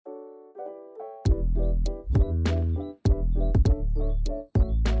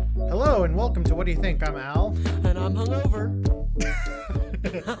and welcome to What Do You Think? I'm Al. And I'm hungover.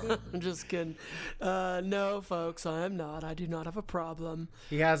 I'm just kidding. No, folks, I am not. I do not have a problem.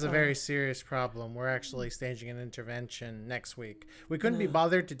 He has a very serious problem. We're actually staging an intervention next week. We couldn't be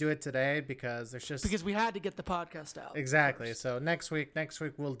bothered to do it today because because we had to get the podcast out. Exactly. First. So next week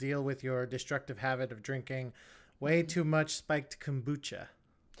we'll deal with your destructive habit of drinking way too much spiked kombucha.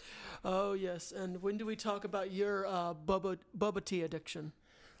 Oh, yes. And when do we talk about your boba tea addiction?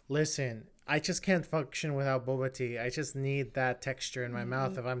 Listen, I just can't function without boba tea. I just need that texture in my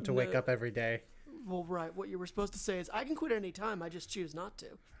mouth if I'm to wake up every day. Well, right. What you were supposed to say is, I can quit any time. I just choose not to.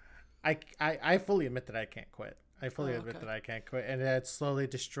 I fully admit that I can't quit. I fully admit that I can't quit, and it's slowly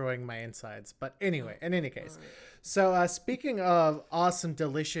destroying my insides. But anyway, in any case. Right. So speaking of awesome,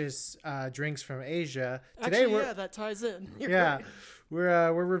 delicious drinks from Asia, today that ties in. You're right.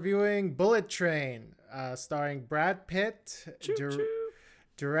 We're reviewing Bullet Train, starring Brad Pitt,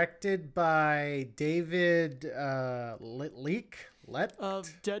 directed by David Leitch. Of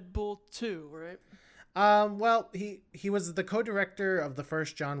Deadpool 2, right? Well, he was the co-director of the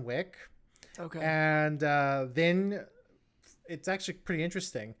first John Wick. Okay. And then it's actually pretty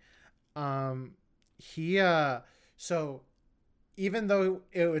interesting. So even though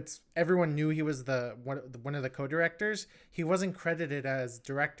everyone knew he was one of the co-directors, he wasn't credited as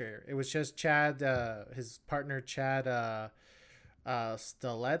director. It was just Chad, his partner Chad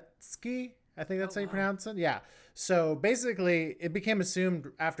Stahelski. I think that's how you pronounce it. Yeah. So basically, it became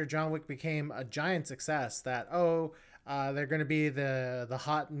assumed after John Wick became a giant success that they're going to be the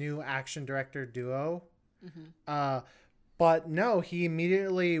hot new action director duo. Mm-hmm. But no, he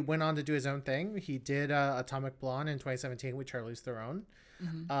immediately went on to do his own thing. He did Atomic Blonde in 2017 with Charlize Theron.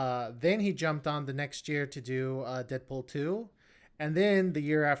 Mm-hmm. Then he jumped on the next year to do Deadpool 2. And then the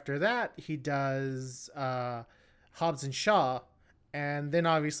year after that, he does Hobbs and Shaw. And then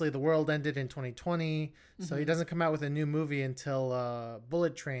obviously the world ended in 2020. Mm-hmm. So he doesn't come out with a new movie until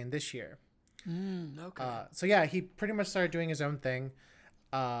Bullet Train this year. Okay. So yeah, he pretty much started doing his own thing.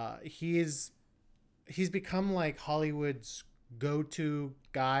 He's become like Hollywood's go-to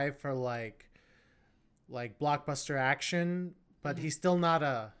guy for like blockbuster action, but he's still not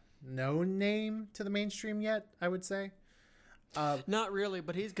a known name to the mainstream yet, I would say. Not really,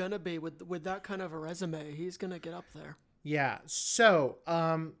 but he's gonna be with that kind of a resume. He's gonna get up there. Yeah. So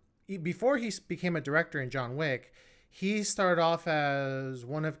before he became a director in John Wick, he started off as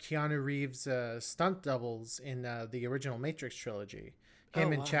one of Keanu Reeves' stunt doubles in the original Matrix trilogy.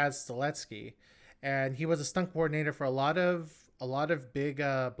 And Chad Stahelski, and he was a stunt coordinator for a lot of big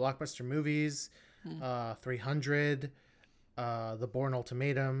blockbuster movies, 300, The Bourne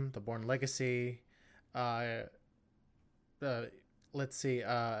Ultimatum, The Bourne Legacy. Let's see.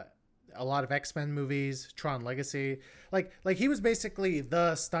 A lot of X-Men movies, Tron Legacy. Like he was basically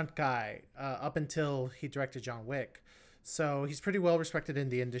the stunt guy up until he directed John Wick. So he's pretty well respected in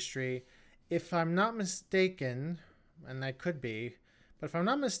the industry. If I'm not mistaken, and I could be, but if I'm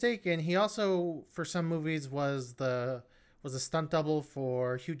not mistaken, he also for some movies was a stunt double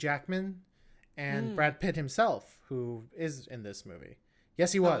for Hugh Jackman and Brad Pitt himself, who is in this movie.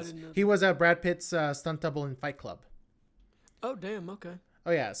 Yes, he was. He was Brad Pitt's stunt double in Fight Club. Oh, damn. Okay.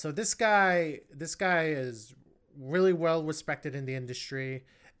 Oh yeah, so this guy is really well respected in the industry,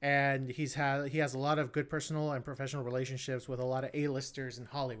 and he has a lot of good personal and professional relationships with a lot of A-listers in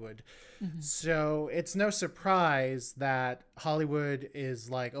Hollywood. Mm-hmm. So it's no surprise that Hollywood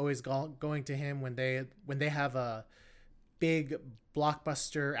is like always going to him when they have a big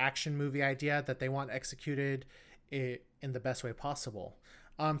blockbuster action movie idea that they want executed in the best way possible.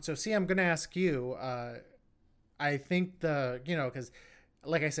 So see, I'm gonna ask you. I think because.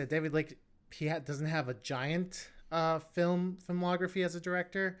 Like I said, David Leitch, doesn't have a giant filmography as a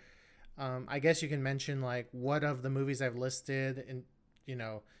director. I guess you can mention like what of the movies I've listed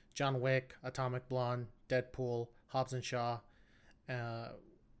in, John Wick, Atomic Blonde, Deadpool, Hobbs and Shaw,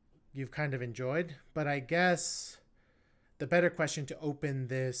 you've kind of enjoyed. But I guess the better question to open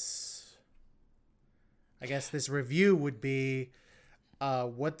this review would be,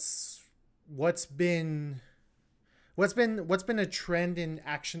 what's been a trend in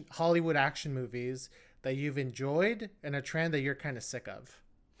Hollywood action movies that you've enjoyed and a trend that you're kind of sick of?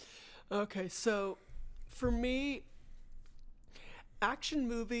 Okay, so for me, action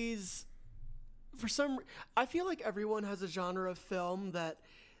movies, I feel like everyone has a genre of film that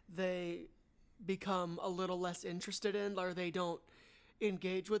they become a little less interested in, or they don't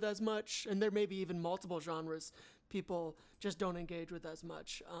engage with as much, and there may be even multiple genres people just don't engage with as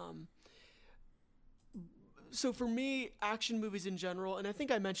much. So for me, action movies in general, and I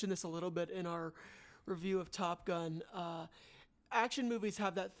think I mentioned this a little bit in our review of Top Gun, action movies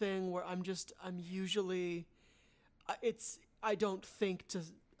have that thing where I'm usually, I don't think to,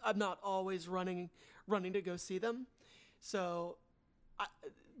 I'm not always running to go see them. So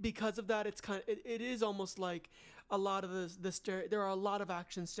because of that, it is almost like a lot of there are a lot of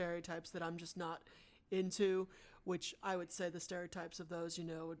action stereotypes that I'm just not into, which I would say the stereotypes of those,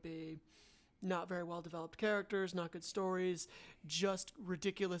 would be not very well developed characters, not good stories, just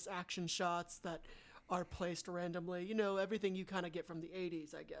ridiculous action shots that are placed randomly. Everything you kind of get from the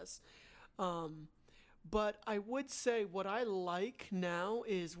 80s, I guess. But I would say what I like now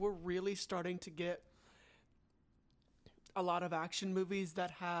is we're really starting to get a lot of action movies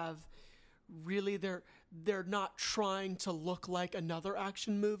that have really, they're not trying to look like another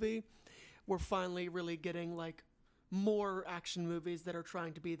action movie. We're finally really getting like more action movies that are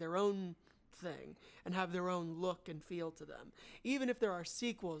trying to be their own thing and have their own look and feel to them. Even if there are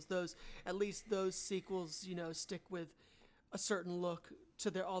sequels, at least those sequels, stick with a certain look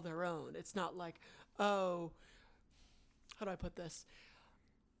to all their own. It's not like, oh, how do I put this?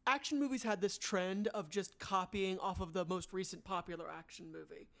 Action movies had this trend of just copying off of the most recent popular action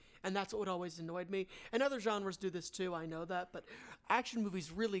movie. And that's what always annoyed me. And other genres do this too, I know that. But action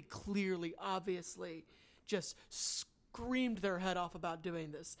movies really clearly, obviously, just screamed their head off about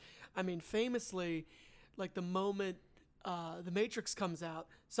doing this. I mean, famously, like the moment The Matrix comes out,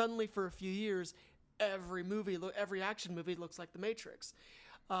 suddenly for a few years, every action movie looks like The Matrix.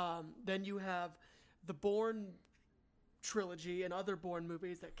 Then you have the Bourne trilogy and other Bourne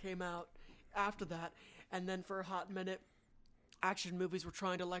movies that came out after that, and then for a hot minute, action movies were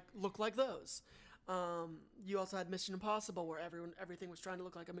trying to look like those. You also had Mission Impossible, where everything was trying to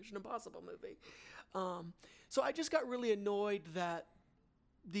look like a Mission Impossible movie. So I just got really annoyed that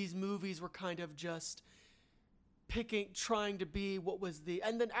these movies were kind of just trying to be what was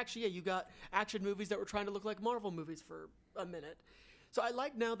and then actually, you got action movies that were trying to look like Marvel movies for a minute. So I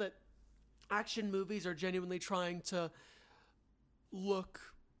like now that action movies are genuinely trying to look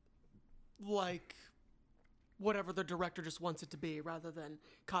like whatever the director just wants it to be, rather than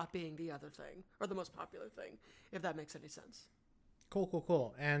copying the other thing or the most popular thing, if that makes any sense.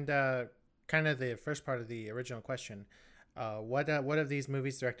 Cool. And kind of the first part of the original question, what of these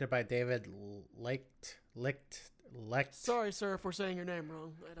movies directed by David Licht? Sorry, sir, if we're saying your name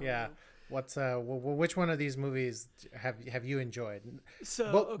wrong. I don't know. Which one of these movies have you enjoyed? So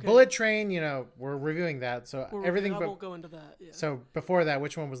okay. Bullet Train, we're reviewing that, so everything. I won't go into that. Yeah. So before that,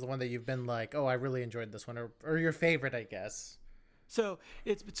 which one was the one that you've been like, oh, I really enjoyed this one, or your favorite, I guess? So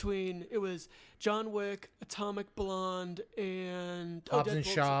it was John Wick, Atomic Blonde, and Hobbs and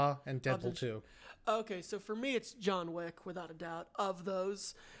Shaw, and Deadpool 2. Okay, so for me, it's John Wick, without a doubt. Of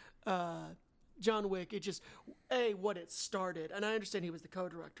those, John Wick, it just, what it started, and I understand he was the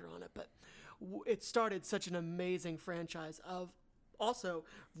co-director on it, but it started such an amazing franchise of also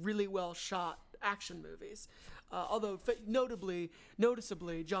really well shot action movies. Although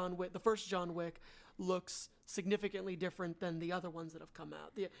noticeably, John Wick, the first John Wick, looks significantly different than the other ones that have come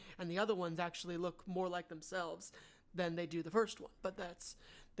out. And the other ones actually look more like themselves than they do the first one. But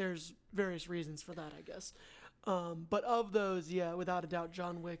there's various reasons for that, I guess. But of those, without a doubt,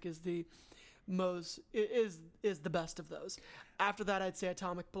 John Wick is the best of those. After that, I'd say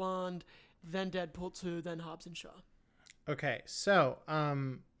Atomic Blonde, then Deadpool 2, then Hobbs and Shaw. Okay, so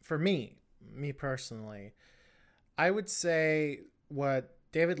for me personally, I would say what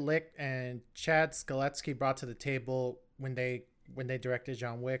David Licht and Chad Stahelski brought to the table when they directed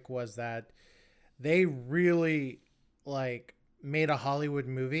John Wick was that they really made a Hollywood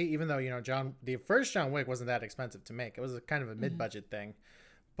movie, even though the first John Wick wasn't that expensive to make. It was a kind of a mid-budget thing.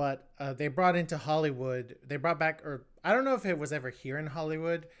 But they brought into Hollywood, they brought back, or I don't know if it was ever here in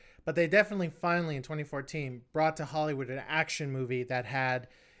Hollywood, but they definitely finally in 2014 brought to Hollywood an action movie that had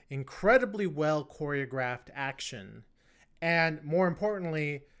incredibly well choreographed action. And more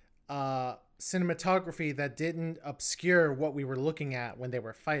importantly, cinematography that didn't obscure what we were looking at when they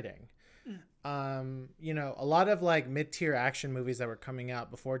were fighting. A lot of mid-tier action movies that were coming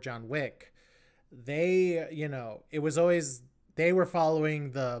out before John Wick, it was always, they were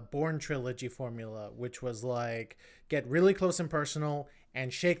following the Bourne trilogy formula, which was get really close and personal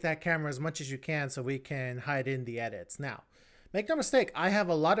and shake that camera as much as you can so we can hide in the edits. Now, make no mistake, I have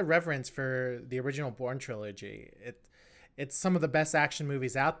a lot of reverence for the original Bourne trilogy. It's some of the best action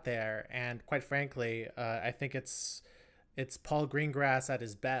movies out there, and quite frankly, I think it's Paul Greengrass at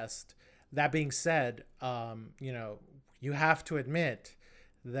his best. That being said, you have to admit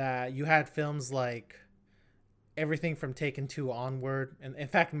that you had films like everything from Taken 2 onward, and in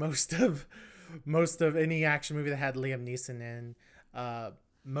fact most of any action movie that had Liam Neeson in,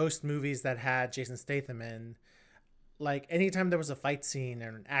 most movies that had Jason Statham in, like anytime there was a fight scene or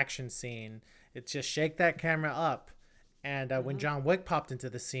an action scene, it's just shake that camera up. And when John Wick popped into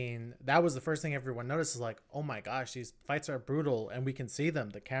the scene, that was the first thing everyone noticed, is like, oh my gosh, these fights are brutal and we can see them.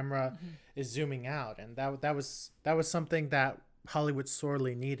 The camera is zooming out. And that was something that Hollywood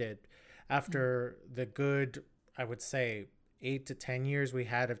sorely needed after the good, I would say, 8 to 10 years we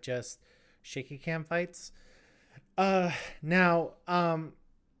had of just shaky cam fights. Now,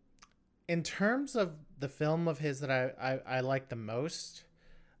 in terms of the film of his that I like the most,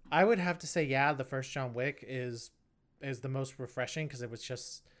 I would have to say, yeah, the first John Wick is the most refreshing, because it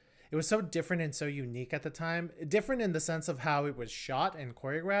was so different and so unique at the time. Different in the sense of how it was shot and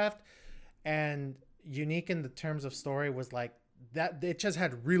choreographed, and unique in the terms of story was like that it just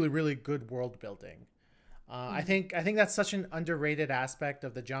had really, really good world building. I think that's such an underrated aspect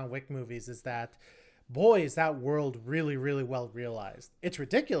of the John Wick movies, is that, boy, is that world really, really well realized. It's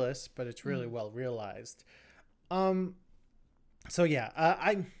ridiculous, but it's really well realized. So yeah,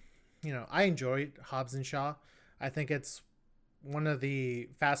 I enjoyed Hobbs and Shaw. I think it's one of the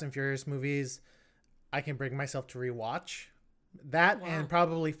Fast and Furious movies I can bring myself to rewatch. That and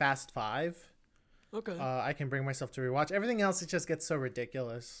probably Fast 5. Okay. I can bring myself to rewatch. Everything else, it just gets so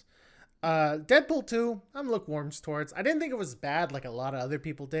ridiculous. Deadpool 2, I'm lukewarm towards. I didn't think it was bad like a lot of other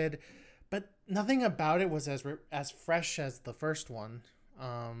people did, but nothing about it was as fresh as the first one.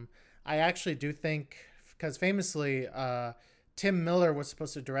 I actually do think, because famously, Tim Miller was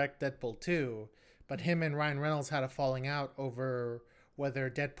supposed to direct Deadpool 2, but him and Ryan Reynolds had a falling out over whether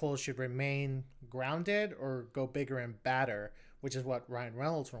Deadpool should remain grounded or go bigger and badder, which is what Ryan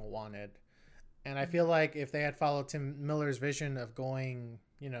Reynolds wanted. And I feel like if they had followed Tim Miller's vision of going,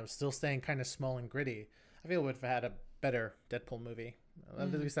 still staying kind of small and gritty, I feel it would have had a better Deadpool movie.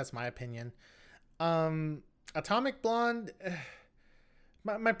 At least that's my opinion. Atomic Blonde,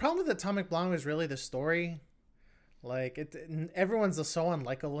 my problem with Atomic Blonde was really the story. Like, everyone's so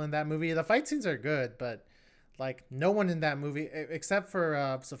unlikable in that movie. The fight scenes are good, but like no one in that movie, except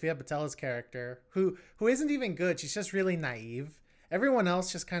for Sofia Boutella's character, who isn't even good. She's just really naive. Everyone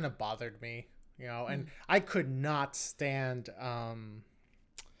else just kind of bothered me, and I could not stand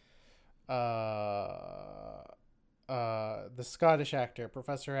the Scottish actor,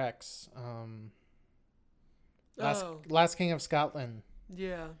 Professor X, Last King of Scotland.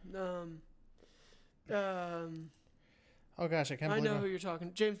 Yeah. Oh gosh, I can't believe I know who you're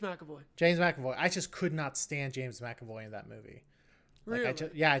talking. James McAvoy. James McAvoy. I just could not stand James McAvoy in that movie. Really?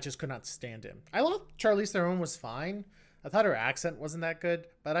 I just could not stand him. I thought Charlize Theron was fine. I thought her accent wasn't that good,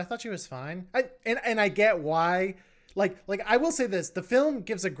 but I thought she was fine. I get why. Like I will say this: the film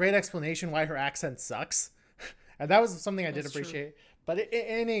gives a great explanation why her accent sucks, and that was something I did appreciate. True. But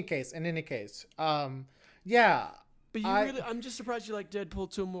in any case, yeah. But I'm just surprised you like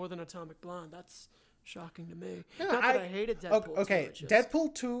Deadpool 2 more than Atomic Blonde. That's shocking to me. Yeah, Not that I hated Deadpool 2. Okay,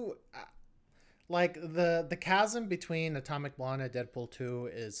 Deadpool 2, like the chasm between Atomic Blonde and Deadpool 2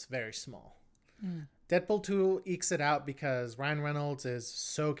 is very small. Deadpool 2 ekes it out because Ryan Reynolds is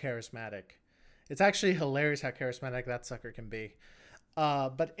so charismatic. It's actually hilarious how charismatic that sucker can be.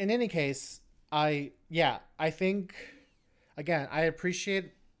 But in any case, I think, again, I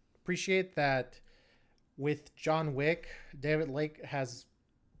appreciate that with John Wick, David Lake has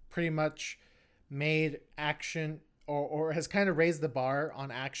pretty much made action or has kind of raised the bar on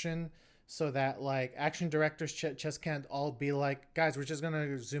action, so that like action directors just can't all be like, guys, we're just going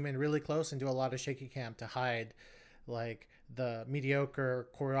to zoom in really close and do a lot of shaky cam to hide like the mediocre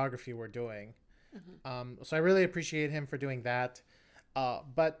choreography we're doing. So I really appreciate him for doing that.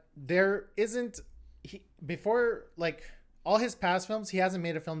 But there isn't, before like all his past films, he hasn't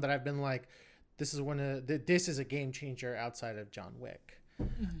made a film that I've been like, this is a game changer outside of John Wick.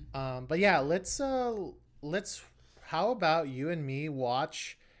 But yeah, let's how about you and me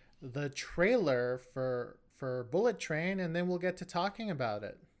watch the trailer for Bullet Train, and then we'll get to talking about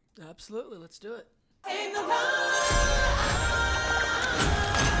it. Absolutely, let's do it.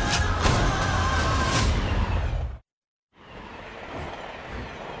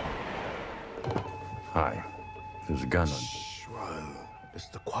 Hi, there's a gun on. Shh, Ryan. It's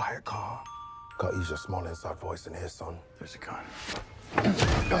the quiet car. Gotta use your small inside voice in here, son. There's a gun.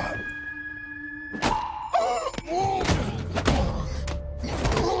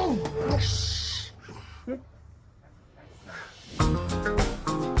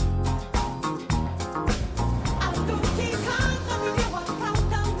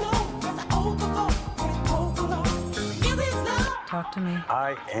 Talk to me.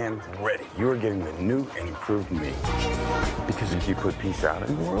 I am ready. You are getting the new and improved me. Because if you put peace out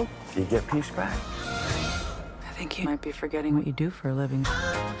in the world, you get peace back. Have think you might be forgetting what you do for a living.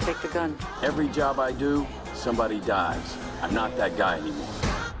 Take the gun. Every job I do, somebody dies. I'm not that guy anymore.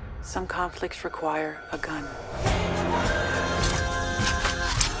 Some conflicts require a gun.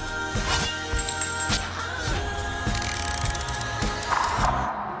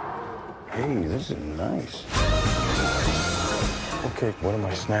 Hey, this is nice. Okay, what am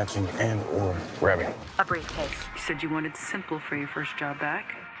I snatching and or grabbing? A briefcase. You said you wanted simple for your first job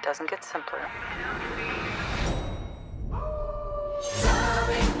back. Doesn't get simpler.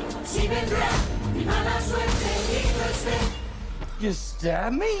 You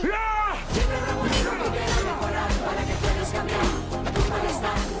stab me? I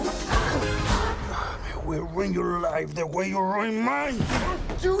will ruin your life the way you ruin mine.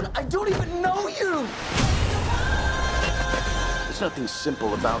 Dude, I don't even know you! There's nothing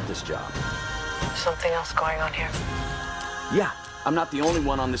simple about this job. Something else going on here. Yeah, I'm not the only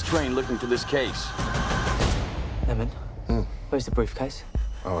one on this train looking for this case. Lemon, where's the briefcase?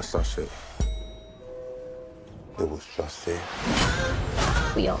 Oh, it's not shit. It was just there.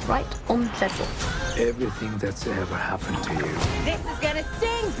 We are right on schedule. Everything that's ever happened to you This is gonna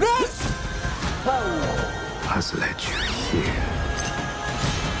sting, bitch! has led you here.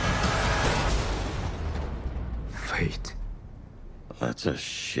 Fate. That's a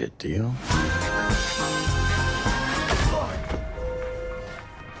shit deal.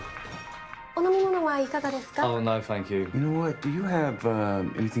 お飲み物はいかがですか？ Oh, no, thank you. You know what? Do you have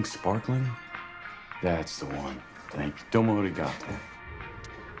anything sparkling? That's the one. Thank you. Domo arigato.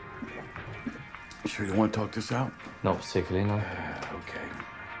 You sure you want to talk this out? Not particularly, no. Okay.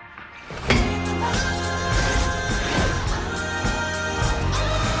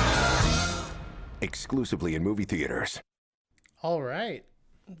 Exclusively in movie theaters. All right.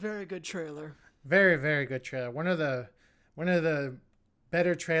 Very good trailer. Very, very good trailer. One of the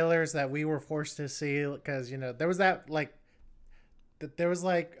better trailers that we were forced to see, because there was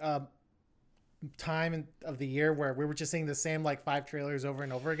time of the year where we were just seeing the same like 5 trailers over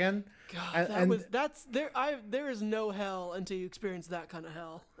and over again. God, there is no hell until you experience that kind of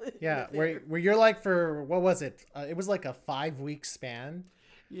hell. Yeah, where you're like, for what was it? It was like a 5-week span.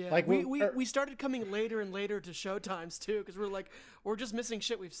 Yeah, like we started coming later and later to showtimes too, because we're just missing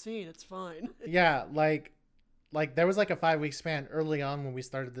shit we've seen. It's fine. Yeah, like there was like a 5-week span early on when we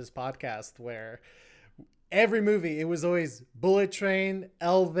started this podcast where every movie, it was always Bullet Train,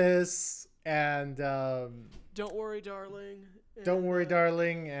 Elvis, and Don't Worry, Darling. Don't Worry,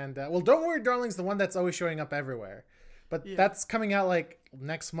 Darling, and Don't Worry, Darling's the one that's always showing up everywhere. But that's coming out like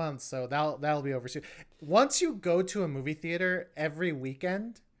next month, so that'll be over soon. Once you go to a movie theater every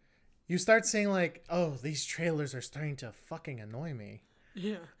weekend, you start seeing like, oh, these trailers are starting to fucking annoy me.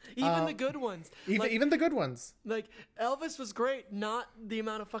 Yeah, even the good ones. Even the good ones. Like Elvis was great, not the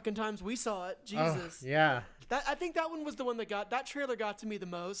amount of fucking times we saw it. Jesus. Oh, yeah. I think that one was the one that trailer got to me the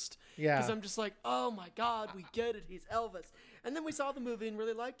most. Yeah. Because I'm just like, oh my God, we get it. He's Elvis. And then we saw the movie and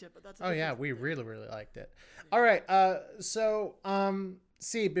really liked it. But that's we really, really liked it. All right.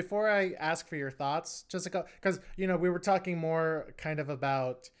 See, before I ask for your thoughts, just because we were talking more kind of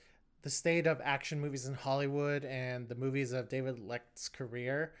about the state of action movies in Hollywood and the movies of David Lecht's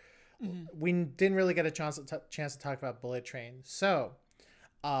career. Mm-hmm. We didn't really get a chance to talk about Bullet Train. So,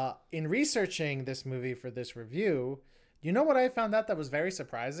 in researching this movie for this review, you know what I found out that was very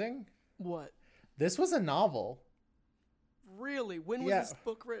surprising? What? This was a novel. Really? When was this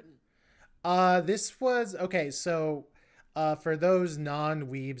book written? This was so for those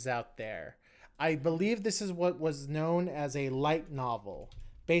non-weebs out there, I believe this is what was known as a light novel.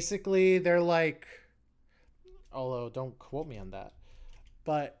 Basically, they're like, although don't quote me on that,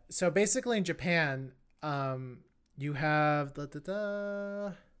 but so basically in Japan, you have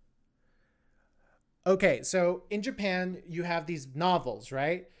okay, so in Japan you have these novels,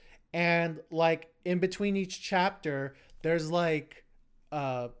 right? And like in between each chapter, there's like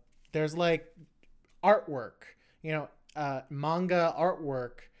artwork, manga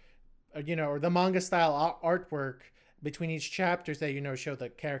artwork, or the manga style artwork between each chapters that show the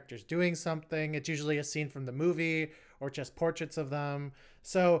characters doing something. It's usually a scene from the movie or just portraits of them.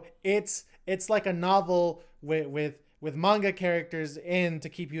 So it's like a novel with manga characters in to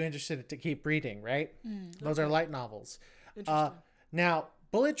keep you interested to keep reading, right? Those are light novels. Now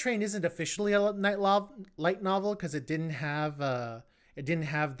Bullet Train isn't officially a light novel because it didn't have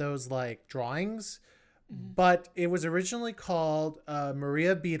those like drawings, but it was originally called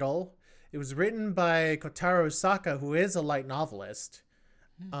Maria Beetle. It was written by Kotaro Osaka, who is a light novelist,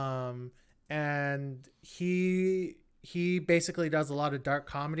 and he basically does a lot of dark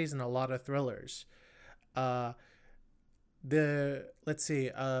comedies and a lot of thrillers. let's see,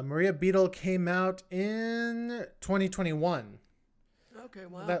 Maria Beetle came out in 2021. Okay,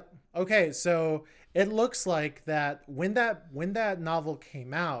 wow. Okay, so it looks like that when that novel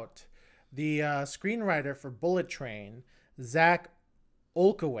came out, the screenwriter for Bullet Train, Zach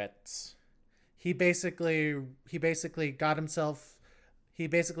Olkowitz, he basically got himself, he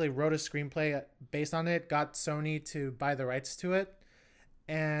basically wrote a screenplay based on it, got Sony to buy the rights to it,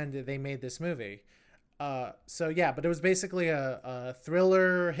 and they made this movie. So yeah, but it was basically a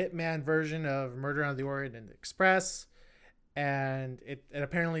thriller hitman version of Murder on the Orient Express. And it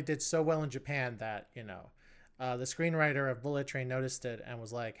apparently did so well in Japan that, the screenwriter of Bullet Train noticed it and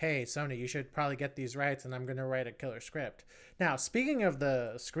was like, hey, Sony, you should probably get these rights, and I'm going to write a killer script. Now, speaking of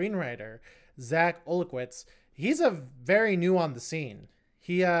the screenwriter, Zach Olkowitz, he's a very new on the scene.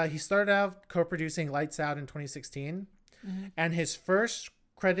 He started out co-producing Lights Out in 2016, and his first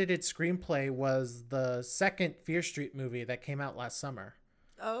credited screenplay was the second Fear Street movie that came out last summer.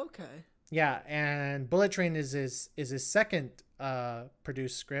 Oh, okay. Yeah, and Bullet Train is his second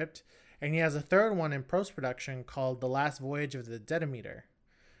produced script, and he has a third one in post-production called The Last Voyage of the Detometer.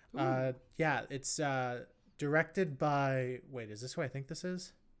 Yeah, it's directed by... Wait, is this who I think this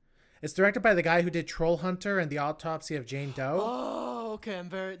is? It's directed by the guy who did Troll Hunter and The Autopsy of Jane Doe. Oh, okay.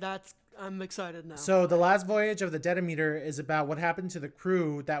 I'm excited now. So The Last Voyage of the Detometer is about what happened to the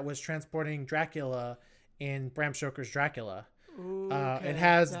crew that was transporting Dracula in Bram Stoker's Dracula. Ooh, It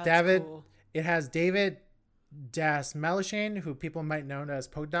has cool. It has David Dastmalchian, who people might know as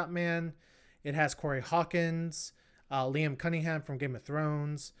Polka Dot Man. It has Corey Hawkins, Liam Cunningham from Game of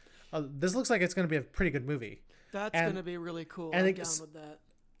Thrones. This looks like it's going to be a pretty good movie. That's going to be really cool. And I'm down with that.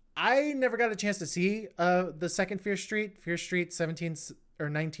 I never got a chance to see the second Fear Street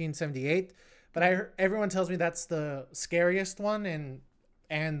 1978, but everyone tells me that's the scariest one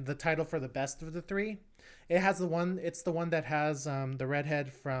and the title for the best of the three. It's the one that has the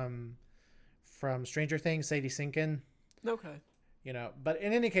redhead from Stranger Things, Sadie Sinkin. Okay. But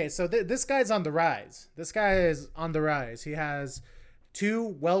in any case, so this guy's on the rise. This guy is on the rise. He has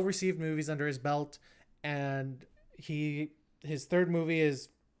 2 well-received movies under his belt, and his third movie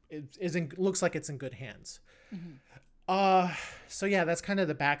looks like it's in good hands. Mm-hmm. So yeah, that's kind of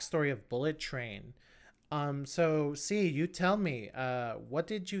the backstory of Bullet Train. So C, you tell me, what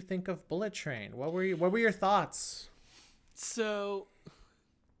did you think of Bullet Train? What were your thoughts? So,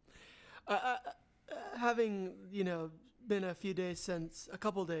 having, been a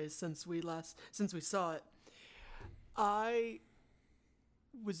couple days since we saw it, I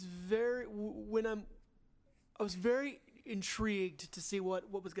was very intrigued to see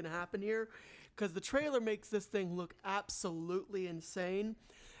what was going to happen here, because the trailer makes this thing look absolutely insane.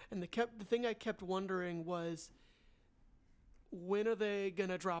 And the thing I kept wondering was, when are they going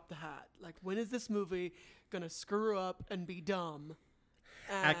to drop the hat? Like, when is this movie going to screw up and be dumb?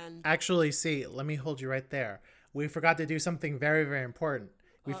 And Actually, see, let me hold you right there. We forgot to do something very, very important.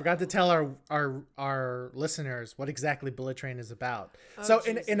 We forgot to tell our listeners what exactly Bullet Train is about. So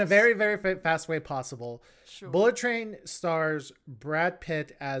in a very, very fast way possible, sure. Bullet Train stars Brad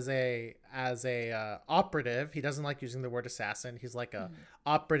Pitt as a operative. He doesn't like using the word assassin. He's like a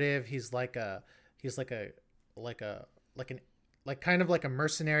operative. He's kind of like a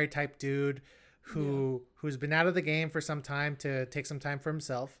mercenary type dude who's been out of the game for some time to take some time for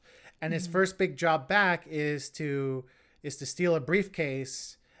himself. And his first big job back is to steal a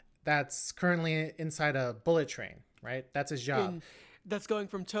briefcase that's currently inside a bullet train, right? That's his job. That's going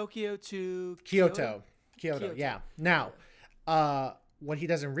from Tokyo to Kyoto, yeah. Now, what he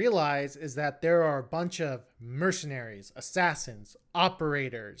doesn't realize is that there are a bunch of mercenaries, assassins,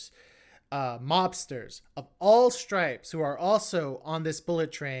 operators, mobsters of all stripes who are also on this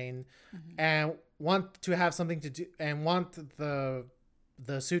bullet train and want to have something to do and want the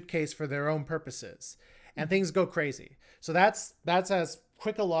suitcase for their own purposes. And things go crazy. So that's as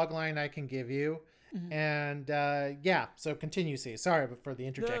quick a log line I can give you. And yeah, so continue, C. Sorry for the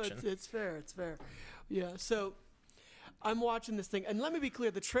interjection. No, it's fair. Yeah, so I'm watching this thing, and let me be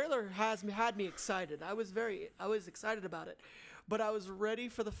clear, the trailer had me excited. I was excited about it, but I was ready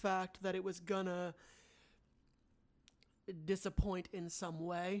for the fact that it was gonna disappoint in some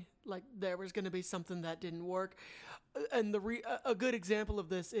way. Like, there was gonna be something that didn't work. And a good example of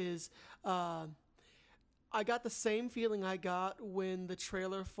this is I got the same feeling I got when the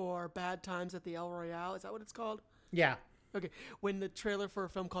trailer for Bad Times at the El Royale, is that what it's called? Yeah. Okay. When the trailer for a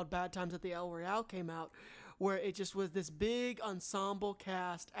film called Bad Times at the El Royale came out, where it just was this big ensemble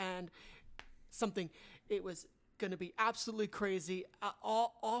cast and it was going to be absolutely crazy,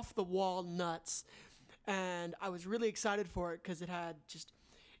 off the wall nuts. And I was really excited for it because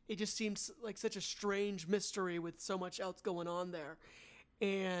it just seems like such a strange mystery with so much else going on there.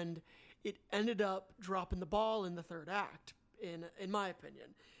 And it ended up dropping the ball in the third act, in my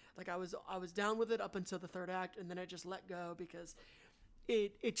opinion. Like I was down with it up until the third act, and then I just let go because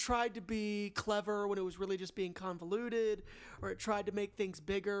it tried to be clever when it was really just being convoluted, or it tried to make things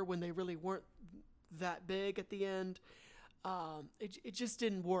bigger when they really weren't that big at the end. It just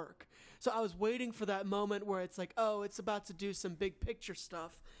didn't work. So I was waiting for that moment where it's like, oh, it's about to do some big picture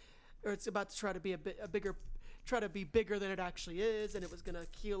stuff, or it's about to try to be try to be bigger than it actually is, and it was gonna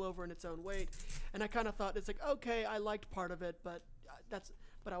keel over in its own weight. And I kind of thought, it's like, okay, I liked part of it, but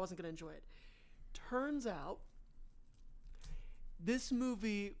I wasn't gonna enjoy it. Turns out, this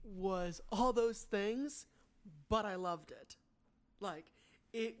movie was all those things, but I loved it. Like,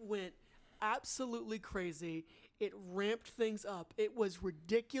 it went absolutely crazy. It ramped things up. It was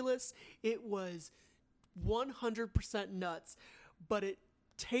ridiculous. It was 100% nuts, but it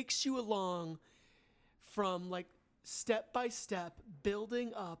takes you along from like step by step,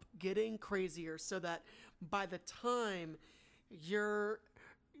 building up, getting crazier, so that by the time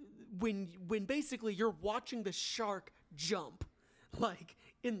when basically you're watching the shark jump, like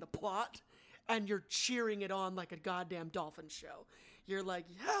in the plot, and you're cheering it on like a goddamn dolphin show. You're like,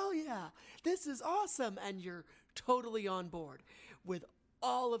 hell yeah, this is awesome, and you're totally on board with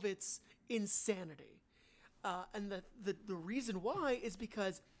all of its insanity. And the reason why is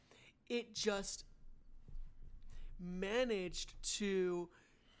because it just managed to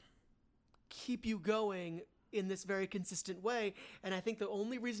keep you going in this very consistent way. And I think the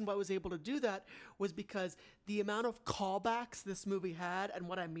only reason why I was able to do that was because the amount of callbacks this movie had, and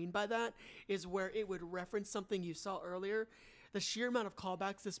what I mean by that is where it would reference something you saw earlier. The sheer amount of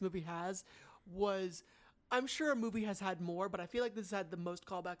callbacks this movie has was, I'm sure a movie has had more, but I feel like this had the most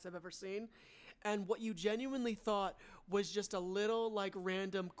callbacks I've ever seen. And what you genuinely thought was just a little like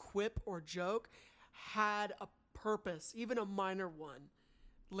random quip or joke had a purpose, even a minor one,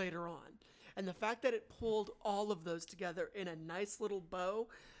 later on. And the fact that it pulled all of those together in a nice little bow,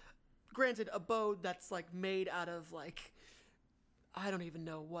 granted, a bow that's like made out of like, I don't even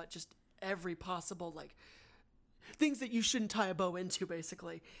know what, just every possible like things that you shouldn't tie a bow into,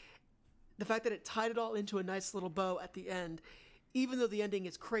 basically. The fact that it tied it all into a nice little bow at the end, even though the ending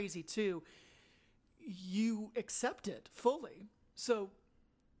is crazy too, you accept it fully. So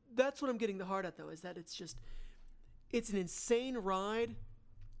that's what I'm getting the heart at, though, is that it's an insane ride,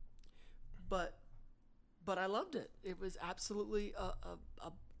 but I loved it. It was absolutely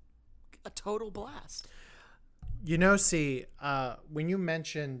a total blast. You know, see, when you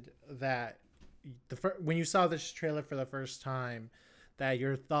mentioned that when you saw this trailer for the first time, that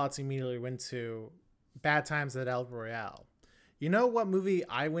your thoughts immediately went to Bad Times at El Royale. You know what movie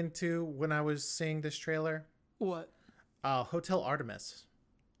I went to when I was seeing this trailer? What? Hotel Artemis.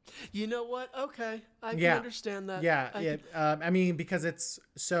 You know what? Okay, I can understand that. Yeah, I mean, because it's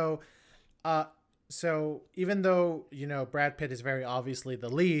so even though, you know, Brad Pitt is very obviously the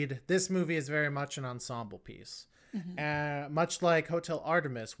lead, this movie is very much an ensemble piece. Mm-hmm. Much like Hotel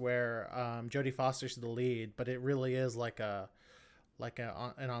Artemis, where Jodie Foster's the lead, but it really is like an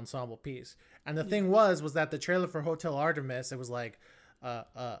ensemble piece. And the thing was that the trailer for Hotel Artemis, it was like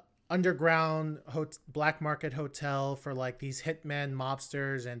underground black market hotel for like these hitmen,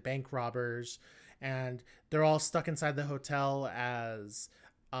 mobsters, and bank robbers, and they're all stuck inside the hotel as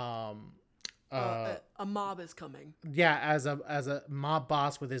a mob is coming. Yeah, as a mob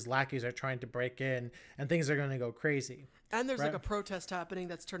boss with his lackeys are trying to break in, and things are going to go crazy. And there's like a protest happening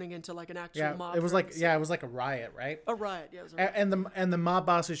that's turning into like an actual mob. It was like it was like a riot, right? A riot, yeah. It was a riot. And the mob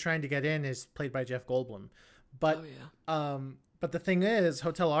boss who's trying to get in is played by Jeff Goldblum. But but the thing is,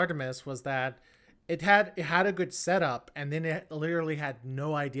 Hotel Artemis was that it had a good setup, and then it literally had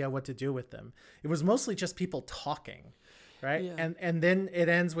no idea what to do with them. It was mostly just people talking, right? Yeah. And then it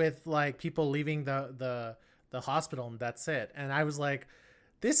ends with like people leaving the hospital, and that's it. And I was like,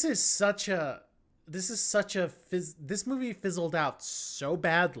 this movie fizzled out so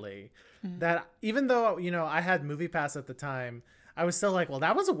badly that even though, you know, I had MoviePass at the time, I was still like, well,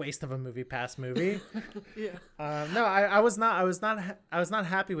 that was a waste of a MoviePass movie. Yeah. No, I was not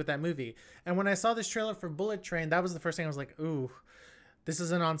happy with that movie. And when I saw this trailer for Bullet Train, that was the first thing I was like, ooh, this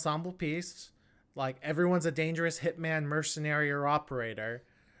is an ensemble piece. Like, everyone's a dangerous hitman, mercenary, or operator.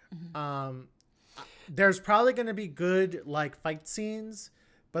 Mm-hmm. There's probably going to be good like fight scenes,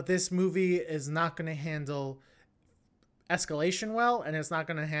 but this movie is not going to handle escalation well, and it's not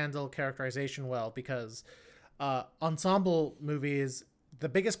going to handle characterization well, because ensemble movies, the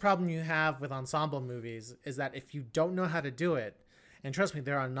biggest problem you have with ensemble movies is that if you don't know how to do it, and trust me,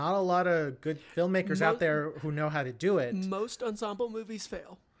 there are not a lot of good filmmakers out there who know how to do it. Most ensemble movies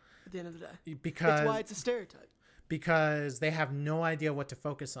fail. at the end of the day. because It's why it's a stereotype. because they have no idea what to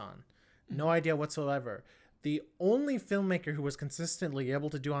focus on. No idea whatsoever. The only filmmaker who was consistently able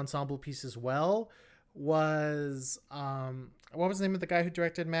to do ensemble pieces well was what was the name of the guy who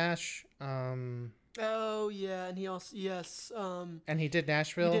directed MASH? Oh yeah, and he also And he did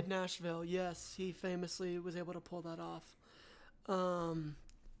Nashville. he did Nashville. Yes, he famously was able to pull that off.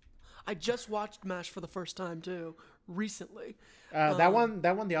 I just watched MASH for the first time too recently. That won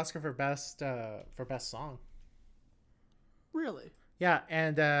the Oscar for best song. Really? Yeah,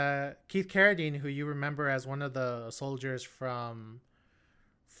 and Keith Carradine, who you remember as one of the soldiers from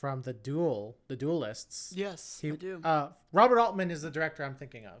the Duelists. Yes, I do. Robert Altman is the director I'm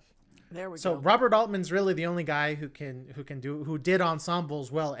thinking of. There we So go. Robert Altman's really the only guy who did ensembles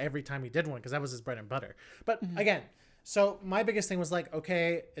well every time he did one, because that was his bread and butter. But again, so my biggest thing was like,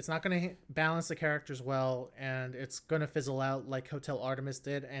 okay, it's not going to balance the characters well, and it's going to fizzle out like Hotel Artemis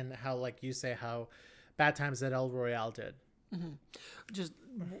did, and how, like you say, how Bad Times at El Royale did. Just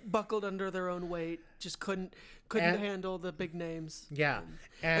buckled under their own weight. Just couldn't handle the big names. Yeah,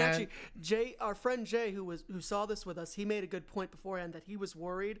 And actually, Jay, our friend Jay, who saw this with us, he made a good point beforehand that he was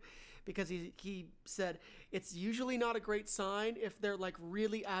worried because he said it's usually not a great sign if they're like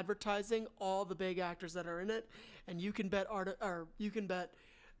really advertising all the big actors that are in it, and you can bet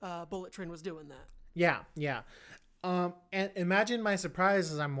Bullet Train was doing that. Yeah. And imagine my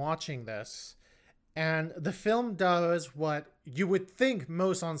surprise as I'm watching this, and the film does what you would think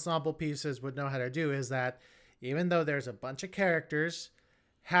most ensemble pieces would know how to do, is that even though there's a bunch of characters,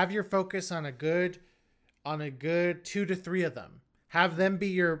 have your focus on a good 2 to 3 of them. Have them be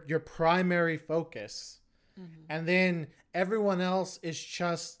your primary focus. And then everyone else is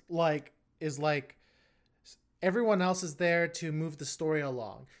just everyone else is there to move the story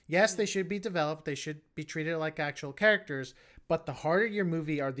along. Yes, they should be developed. They should be treated like actual characters. But the heart of your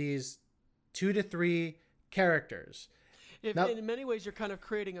movie are these 2 to 3 characters. In many ways, you're kind of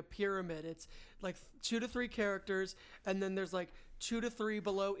creating a pyramid. It's like 2 to 3 characters, and then there's like 2 to 3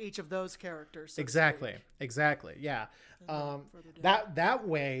 below each of those characters. So Exactly. Yeah. That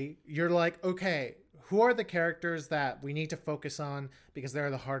way you're like, okay, who are the characters that we need to focus on because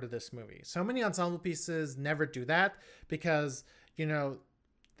they're the heart of this movie? So many ensemble pieces never do that because,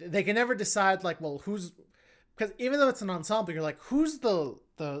 they can never decide like, well, because even though it's an ensemble, you're like, who's the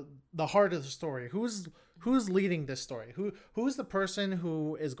heart of the story? Who's leading this story? Who's the person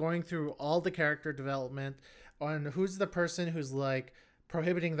who is going through all the character development, and who's the person who's like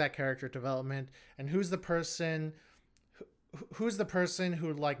prohibiting that character development, and who's the person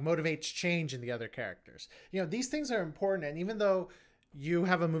who like motivates change in the other characters? These things are important, and even though you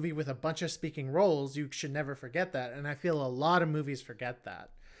have a movie with a bunch of speaking roles, you should never forget that, and I feel a lot of movies forget that.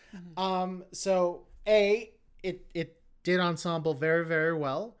 So it did ensemble very, very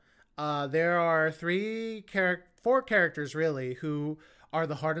well. There are 4 characters really who are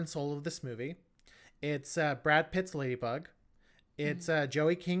the heart and soul of this movie. It's Brad Pitt's Ladybug, it's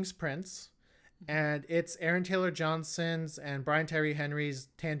Joey King's Prince, and it's Aaron Taylor Johnson's and Brian Tyree Henry's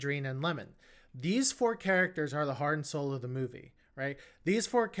Tangerine and Lemon. These 4 characters are the heart and soul of the movie, right? These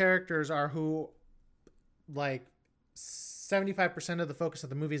 4 characters are who, like, 75% of the focus of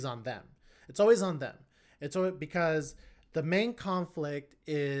the movie is on them. It's always on them. It's always because the main conflict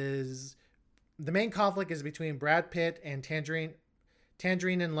is between Brad Pitt and Tangerine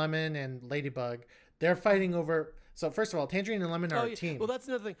and Lemon and Ladybug. They're fighting over. So first of all, Tangerine and Lemon are a team. Well, that's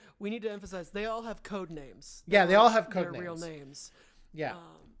another thing we need to emphasize. They all have code names. Yeah, they all have code their names. real names. Yeah.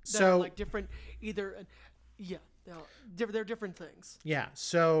 So like different, they're different things. Yeah.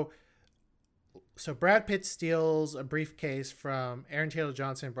 So Brad Pitt steals a briefcase from Aaron Taylor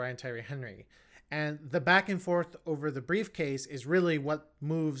Johnson and Brian Tyree Henry. And the back and forth over the briefcase is really what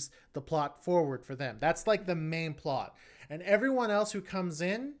moves the plot forward for them. That's like the main plot. And everyone else who comes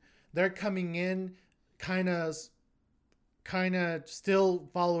in, they're coming in kind of still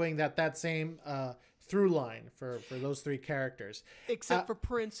following that same through line for those 3 characters. Except for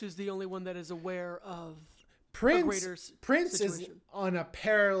Prince, who's the only one that is aware of Prince situation. is on a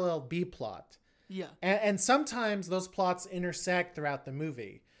parallel B plot. Yeah. And sometimes those plots intersect throughout the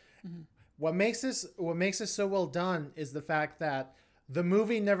movie. What makes this so well done is the fact that the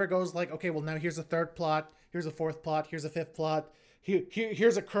movie never goes like, okay, well, now here's a 3rd plot, here's a 4th plot, here's a 5th plot,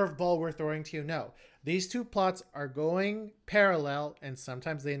 here's a curveball we're throwing to you. No, these 2 plots are going parallel, and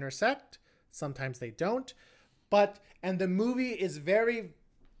sometimes they intersect, sometimes they don't. And the movie is very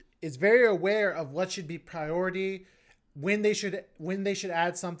aware of what should be priority, when they should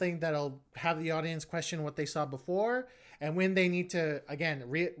add something that'll have the audience question what they saw before, and when they need to again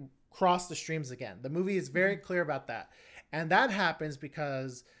cross the streams again. The movie is very clear about that. And that happens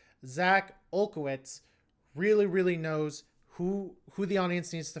because Zach Olkowitz really, really knows who the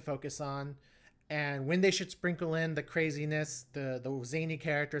audience needs to focus on, and when they should sprinkle in the craziness, the zany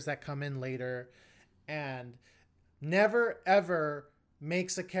characters that come in later, and never ever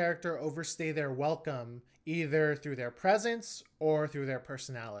makes a character overstay their welcome, either through their presence or through their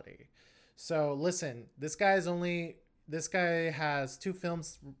personality. So listen, this guy has 2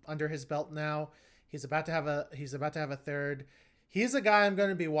 films under his belt now. He's about to have a third. He's a guy I'm going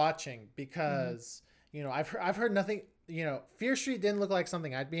to be watching because, I've heard nothing, Fear Street didn't look like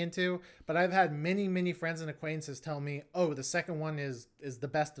something I'd be into, but I've had many, many friends and acquaintances tell me, oh, the second one is the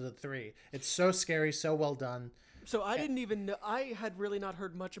best of the 3. It's so scary, so well done. So I didn't even know, I had really not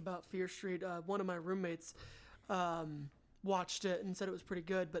heard much about Fear Street. One of my roommates watched it and said it was pretty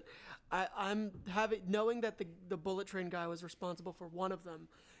good, but knowing that the Bullet Train guy was responsible for one of them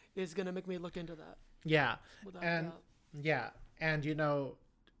is going to make me look into that. Yeah. And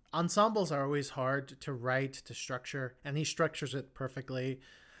ensembles are always hard to write, to structure, and he structures it perfectly.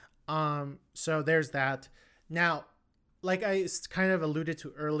 So there's that. Now, like I kind of alluded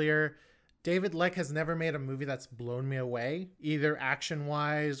to earlier, David Leck has never made a movie that's blown me away, either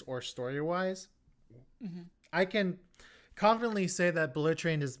action-wise or story-wise. Mm-hmm. I can confidently say that Bullet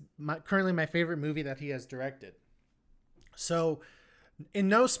Train is currently my favorite movie that he has directed. So, in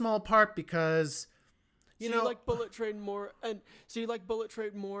no small part because, you like Bullet Train more, and so you like Bullet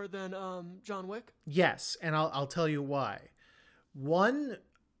Train more than John Wick? Yes, and I'll tell you why. One,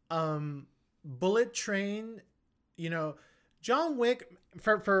 Bullet Train, John Wick,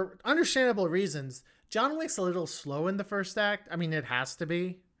 for understandable reasons, John Wick's a little slow in the first act. I mean, it has to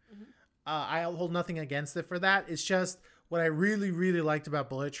be. Mm-hmm. I hold nothing against it for that. It's just what I really, really liked about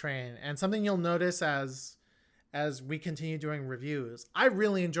Bullet Train, and something you'll notice as we continue doing reviews. I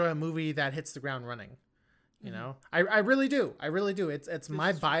really enjoy a movie that hits the ground running. I really do. It's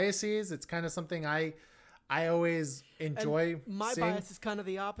my biases. It's kind of something I always enjoy. And my bias is kind of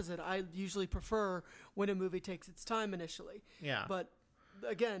the opposite. I usually prefer when a movie takes its time initially. Yeah. But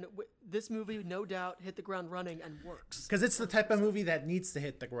again, this movie, no doubt, hit the ground running and works. Because it's the type of movie that needs to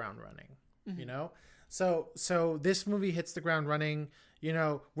hit the ground running, So this movie hits the ground running.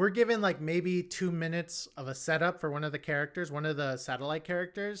 We're given like maybe 2 minutes of a setup for one of the characters, one of the satellite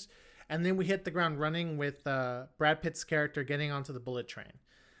characters. And then we hit the ground running with Brad Pitt's character getting onto the bullet train.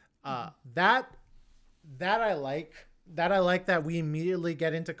 That I like. That I like that we immediately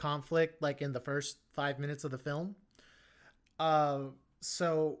get into conflict like in the first 5 minutes of the film.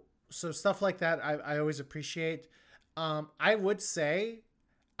 So stuff like that I always appreciate. I would say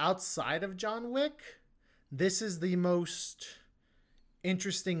outside of John Wick, this is the most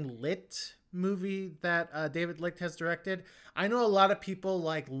interesting lit movie that David Licht has directed. I know a lot of people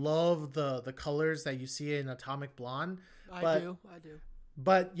love the colors that you see in Atomic Blonde. I do.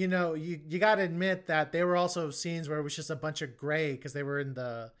 But you gotta admit that there were also scenes where it was just a bunch of gray because they were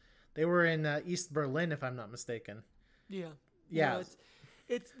in East Berlin, if I'm not mistaken. Yeah. Yeah.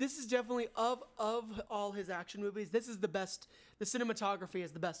 This is definitely of all his action movies, this is the best. The cinematography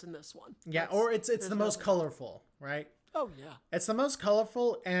is the best in this one. Yeah, or it's the most colorful, right? Oh yeah. It's the most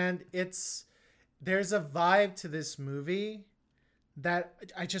colorful, and there's a vibe to this movie that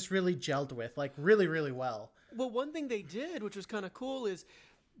I just really gelled with, really, really well. Well, one thing they did, which was kind of cool, is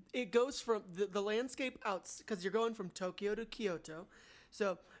it goes from the landscape out, because you're going from Tokyo to Kyoto.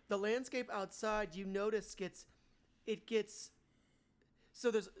 So the landscape outside, you notice gets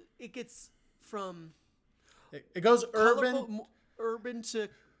from it goes urban to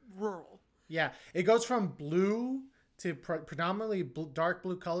rural. Yeah, it goes from blue to predominantly dark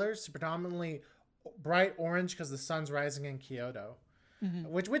blue colors to predominantly bright orange because the sun's rising in Kyoto.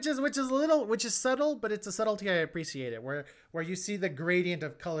 Mm-hmm. Which is subtle, but it's a subtlety I appreciate it. Where you see the gradient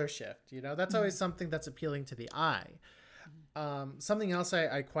of color shift. That's always something that's appealing to the eye. Something else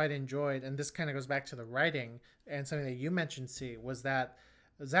I quite enjoyed, and this kind of goes back to the writing and something that you mentioned, C, was that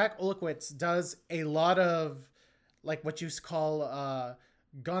Zach Olkowitz does a lot of what you call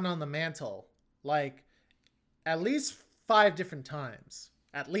gun on the mantle, at least 5 different times,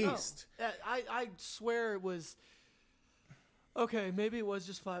 at least. Oh, I swear it was. Okay, maybe it was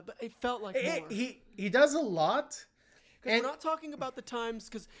just 5, but it felt like more. He does a lot. Because we're not talking about the times,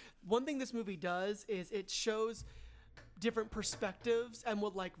 because one thing this movie does is it shows different perspectives and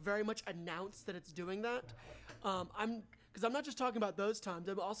will very much announce that it's doing that. Because I'm not just talking about those times.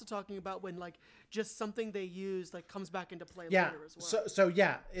 I'm also talking about when just something they use comes back into play later as well. So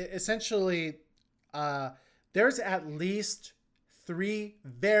yeah, essentially, there's at least 3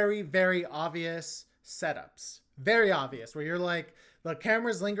 very, very obvious setups. Very obvious, where you're the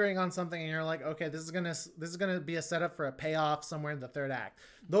camera's lingering on something and you're like, okay, this is gonna be a setup for a payoff somewhere in the third act.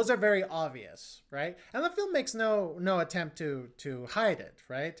 Those are very obvious, right? And the film makes no attempt to hide it,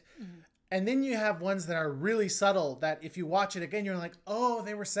 right? And then you have ones that are really subtle that if you watch it again, you're like, oh,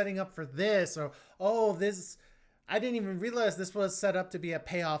 they were setting up for this, or oh, this, I didn't even realize this was set up to be a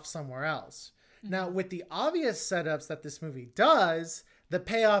payoff somewhere else. Now, with the obvious setups that this movie does, the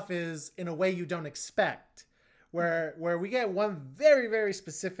payoff is in a way you don't expect, where we get one very, very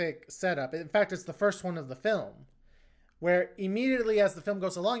specific setup. In fact, it's the first one of the film, where immediately as the film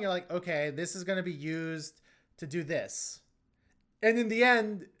goes along, you're like, okay, this is going to be used to do this. And in the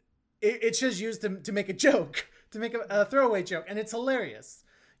end, it's just used to make a joke, to make a throwaway joke. And it's hilarious.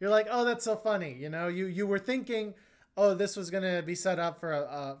 You're like, oh, that's so funny. You know, you were thinking, oh, this was going to be set up for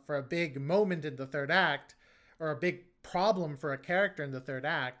a big moment in the third act, or a big problem for a character in the third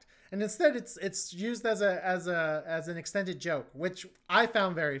act. And instead it's used as an extended joke, which I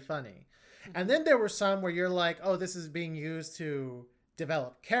found very funny. And then there were some where you're like, oh, this is being used to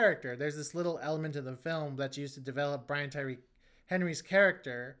develop character. There's this little element of the film that's used to develop Brian Tyree Henry's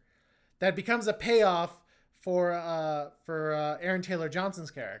character that becomes a payoff for Aaron Taylor Johnson's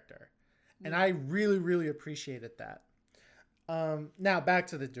character. And I really, really appreciated that. Now back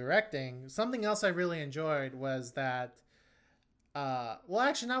to the directing. Something else I really enjoyed was that, well,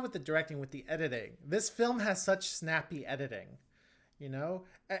 actually not with the directing, with the editing. This film has such snappy editing, you know,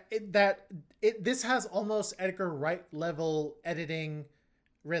 this has almost Edgar Wright level editing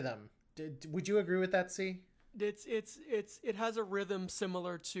rhythm. Would you agree with that, C? It has a rhythm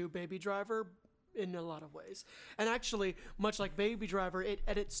similar to Baby Driver in a lot of ways, and actually, much like Baby Driver, it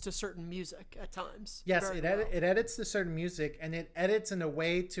edits to certain music at times. Yes, it edits to certain music, and it edits in a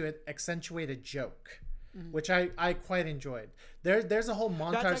way to accentuate a joke, which I quite enjoyed. There's a whole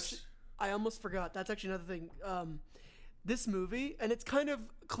montage. I almost forgot. That's actually another thing. This movie, and it's kind of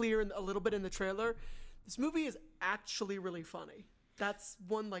clear a little bit in the trailer, this movie is actually really funny. That's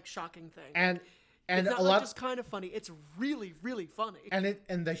one shocking thing. And it's not a lot just kind of funny. It's really, really funny.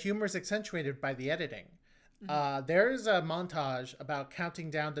 And the humor is accentuated by the editing. There's a montage about counting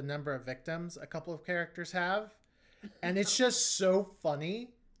down the number of victims a couple of characters have, and it's just so funny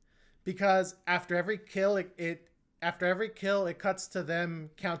because after every kill, it cuts to them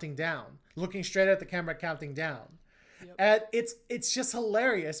counting down, looking straight at the camera, counting down. Yep. And it's just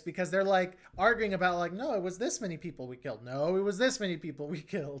hilarious because they're arguing about no, it was this many people we killed. No, it was this many people we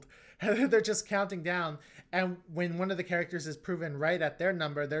killed. And they're just counting down. And when one of the characters is proven right at their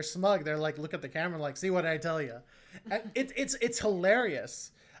number, they're smug. They're look at the camera see what I tell you. And it's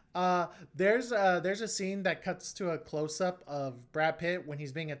hilarious. There's a scene that cuts to a close up of Brad Pitt when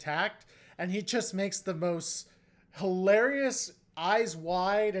he's being attacked, and he just makes the most hilarious eyes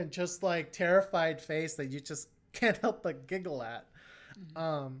wide and just terrified face that you just can't help but giggle at.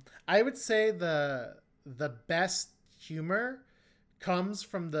 I would say the best humor comes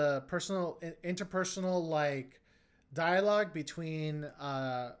from the interpersonal dialogue between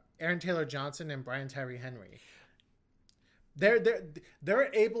Aaron Taylor Johnson and Brian Tyree Henry. They're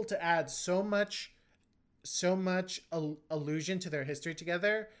able to add so much allusion to their history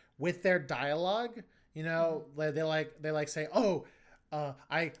together with their dialogue. You know, they say, oh,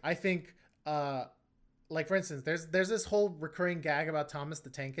 I think. For instance, there's this whole recurring gag about Thomas the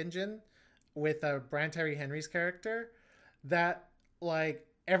Tank Engine with Brian Tyree Henry's character that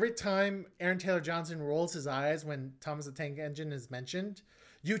every time Aaron Taylor Johnson rolls his eyes when Thomas the Tank Engine is mentioned,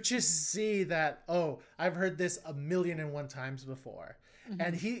 you just see that, oh, I've heard this 1,000,001 times before.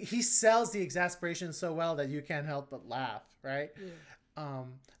 And he sells the exasperation so well that you can't help but laugh, right?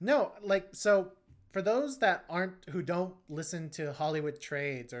 So for those who don't listen to Hollywood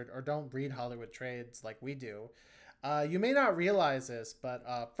trades or don't read Hollywood trades like we do, you may not realize this, but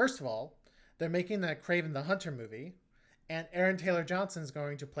first of all, they're making the Kraven the Hunter movie, and Aaron Taylor Johnson's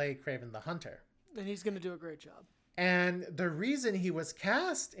going to play Kraven the Hunter. And he's going to do a great job. And the reason he was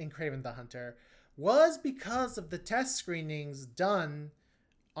cast in Kraven the Hunter was because of the test screenings done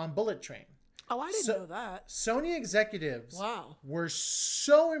on Bullet Train. Oh, I didn't know that. Sony executives were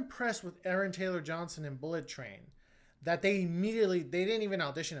so impressed with Aaron Taylor Johnson in Bullet Train that they didn't even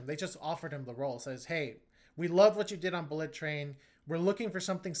audition him. They just offered him the role. Says, hey, we love what you did on Bullet Train. We're looking for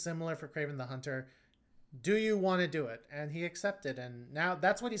something similar for Kraven the Hunter. Do you want to do it? And he accepted. And now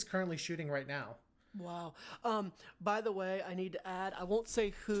that's what he's currently shooting right now. Wow. By the way, I need to add, I won't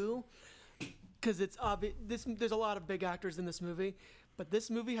say who, because it's obvious. There's a lot of big actors in this movie. But this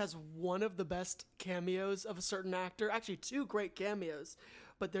movie has one of the best cameos of a certain actor. Actually, two great cameos.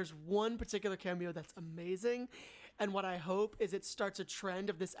 But there's one particular cameo that's amazing. And what I hope is it starts a trend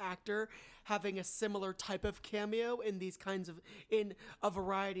of this actor having a similar type of cameo in in a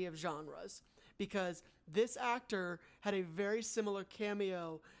variety of genres. Because this actor had a very similar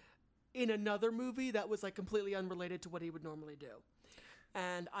cameo in another movie that was like completely unrelated to what he would normally do.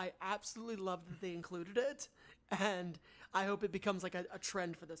 And I absolutely love that they included it. And I hope it becomes like a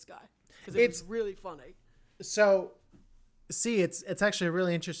trend for this guy. Because it's really funny. So, see, it's actually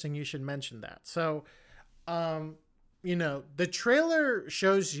really interesting you should mention that. So, the trailer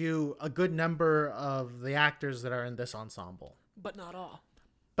shows you a good number of the actors that are in this ensemble. But not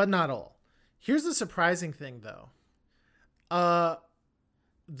all. Here's the surprising thing, though.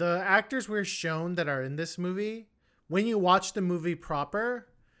 The actors we're shown that are in this movie, when you watch the movie proper,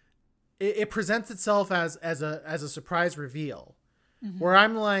 it presents itself as a surprise reveal. Mm-hmm. Where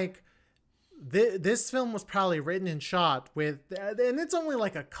I'm like, this film was probably written and shot with, and it's only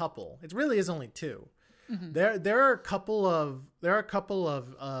like a couple. It really is only two. Mm-hmm. There are a couple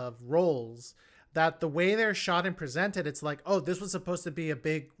of roles that the way they're shot and presented, it's like, oh, this was supposed to be a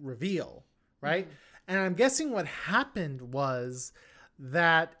big reveal, right? Mm-hmm. And I'm guessing what happened was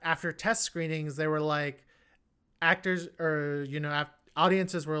that after test screenings, they were like, actors or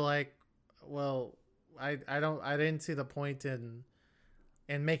audiences were like, well, I didn't see the point in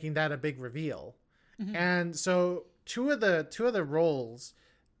making that a big reveal. Mm-hmm. And so two of the roles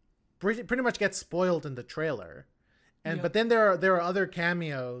pretty much get spoiled in the trailer. But then there are other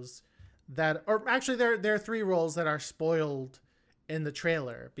cameos that, or actually there are three roles that are spoiled in the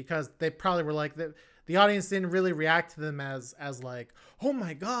trailer because they probably were like, the audience didn't really react to them as like, oh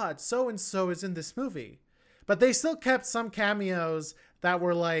my God, so-and-so is in this movie. But they still kept some cameos that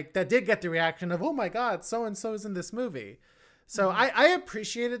were like, that did get the reaction of, oh my God, so-and-so is in this movie. So mm-hmm. I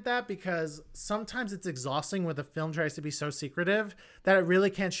appreciated that because sometimes it's exhausting when the film tries to be so secretive that it really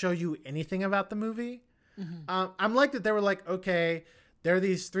can't show you anything about the movie. Mm-hmm. I'm like that they were like, okay, there are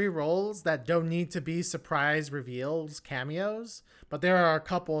these three roles that don't need to be surprise reveals, cameos, but there are a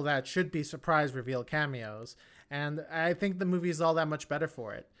couple that should be surprise reveal cameos. And I think the movie is all that much better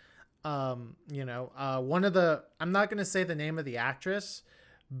for it. One of the, I'm not going to say the name of the actress,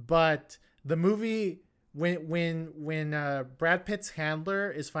 but the movie, when Brad Pitt's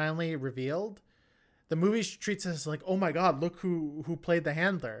handler is finally revealed, the movie treats us like, oh my God, look who played the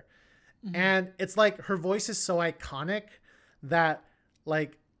handler. Mm-hmm. And it's like, her voice is so iconic that,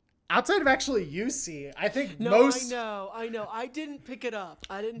 like, outside of actually UC, I think most... I know. I didn't pick it up.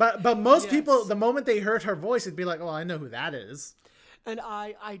 I didn't. But most people, the moment they heard her voice, it'd be like, oh, I know who that is. And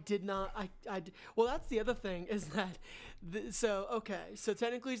I did not. Well, that's the other thing is that. So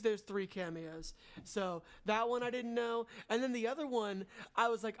technically there's 3 cameos. So that one I didn't know, and then the other one I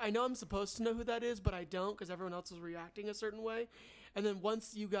was like, I know I'm supposed to know who that is, but I don't because everyone else was reacting a certain way. And then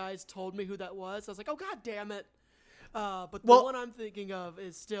once you guys told me who that was, I was like, oh God damn it. But the one I'm thinking of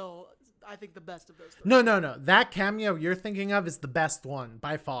is still, I think, the best of those 3. No. That cameo you're thinking of is the best one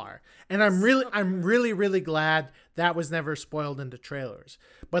by far. And I'm really glad that was never spoiled in the trailers.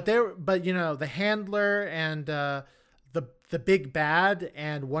 But the handler and the big bad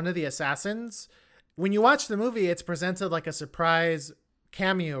and one of the assassins, when you watch the movie, it's presented like a surprise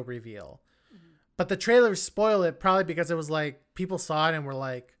cameo reveal. Mm-hmm. But the trailers spoil it probably because it was like people saw it and were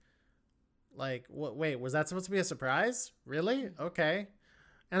like, what? Wait, was that supposed to be a surprise? Really? Okay.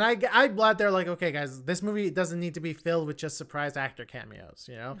 And I'm glad they're like, okay, guys, this movie doesn't need to be filled with just surprise actor cameos.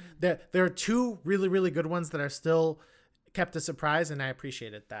 Mm-hmm. There are 2 really, really good ones that are still kept a surprise, and I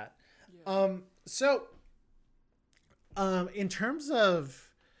appreciated that. Yeah. In terms of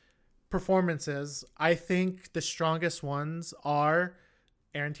performances, I think the strongest ones are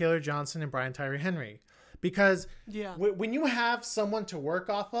Aaron Taylor Johnson and Brian Tyree Henry, because when you have someone to work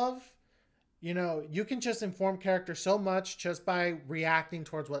off of, you can just inform character so much just by reacting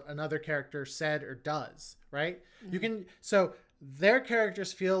towards what another character said or does, right? Mm-hmm. So their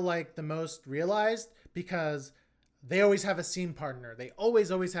characters feel like the most realized because they always have a scene partner. They always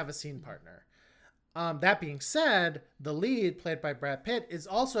have a scene partner. That being said, the lead, played by Brad Pitt, is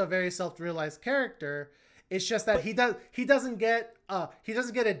also a very self-realized character. It's just that he doesn't get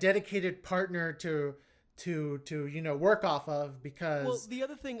a dedicated partner to work off of, because... Well, the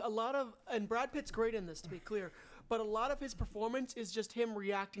other thing, and Brad Pitt's great in this, to be clear, but a lot of his performance is just him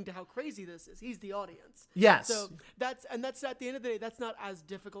reacting to how crazy this is. He's the audience. Yes. So that's at the end of the day, that's not as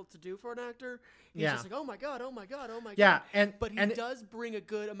difficult to do for an actor. He's just like, oh my God. Yeah, but he does bring a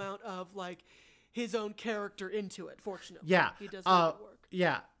good amount of, like, his own character into it, fortunately. Yeah. He does make it work.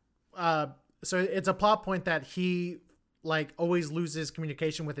 Yeah. So it's a plot point that he... like always loses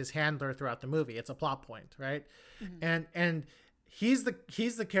communication with his handler throughout the movie. It's a plot point, right? Mm-hmm. And he's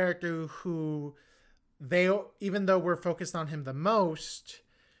the character who even though we're focused on him the most,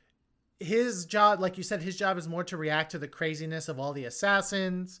 his job, like you said, his job is more to react to the craziness of all the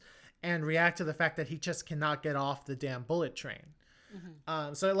assassins and react to the fact that he just cannot get off the damn bullet train.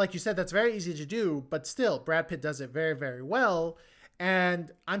 So like you said, that's very easy to do, but still Brad Pitt does it very, very well.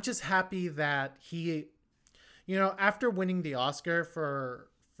 And I'm just happy that he, after winning the Oscar for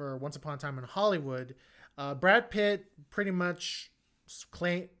Once Upon a Time in Hollywood, Brad Pitt pretty much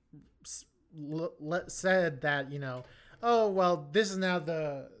said that, oh, well, this is now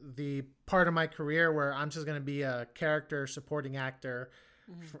the part of my career where I'm just going to be a character supporting actor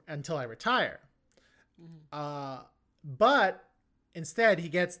until I retire. But instead, he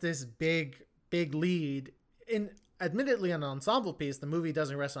gets this big lead in, admittedly, an ensemble piece. The movie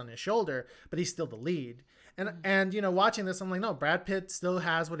doesn't rest on his shoulder, but he's still the lead. And watching this, I'm like, no, Brad Pitt still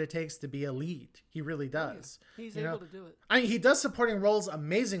has what it takes to be a lead. He really does. Yeah. He's able to do it. I mean, he does supporting roles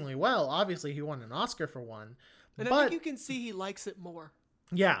amazingly well. Obviously, he won an Oscar for one. And I think you can see he likes it more.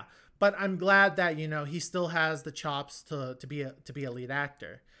 Yeah, but I'm glad that he still has the chops to be a lead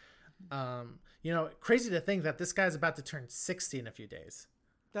actor. Crazy to think that this guy's about to turn 60 in a few days.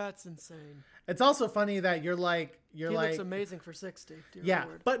 That's insane. It's also funny that he looks amazing for 60. Yeah,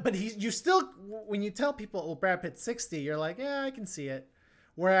 but you still, when you tell people, oh, Brad Pitt's 60, you're like, yeah, I can see it.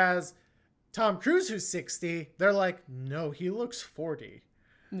 Whereas Tom Cruise, who's 60, they're like, no, he looks 40.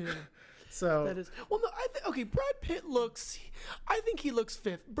 Yeah. So that is Brad Pitt looks. I think he looks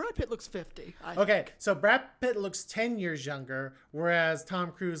 50. Brad Pitt looks 50. So Brad Pitt looks 10 years younger, whereas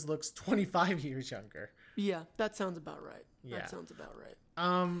Tom Cruise looks 25 years younger. Yeah, that sounds about right. Yeah. That sounds about right.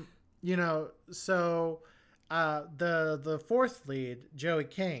 The fourth lead, Joey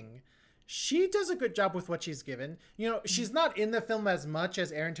King, she does a good job with what she's given. She's not in the film as much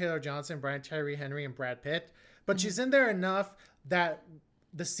as Aaron Taylor Johnson, Brian Tyree Henry, and Brad Pitt, but she's in there enough that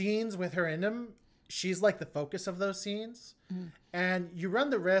the scenes with her in them, she's like the focus of those scenes. And you run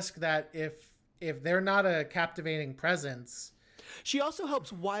the risk that if they're not a captivating presence, she also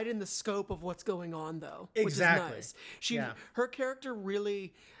helps widen the scope of what's going on, though. Exactly. Which is nice. Her character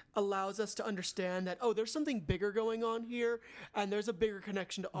really allows us to understand that, oh, there's something bigger going on here, and there's a bigger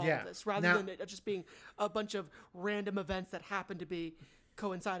connection to all of this, rather than it just being a bunch of random events that happen to be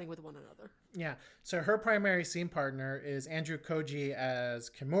coinciding with one another. Yeah. So her primary scene partner is Andrew Koji as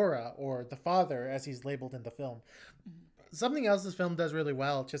Kimura, or the father, as he's labeled in the film. Something else this film does really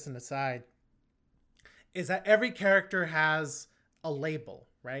well, just an aside, is that every character has a label,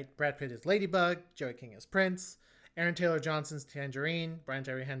 right? Brad Pitt is Ladybug, Joey King is Prince, Aaron Taylor Johnson's Tangerine, Brian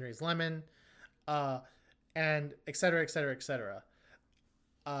Tyree Henry's Lemon, and et cetera, et cetera, et cetera.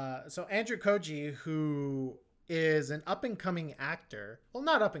 So Andrew Koji, who is an up-and-coming actor, well,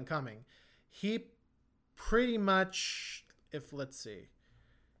 not up-and-coming, he pretty much, he's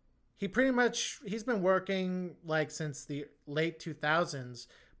been working like since the late 2000s,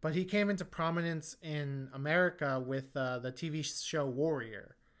 but he came into prominence in America with the TV show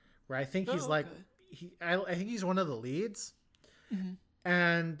Warrior, where I think he's I think he's one of the leads.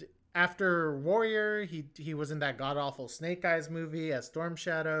 And after Warrior, he was in that god-awful Snake Eyes movie as Storm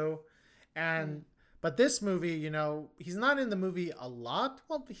Shadow. But this movie, he's not in the movie a lot.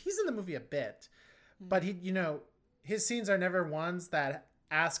 Well, he's in the movie a bit, but his scenes are never ones that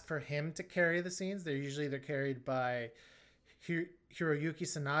ask for him to carry the scenes. They're carried by Hiroyuki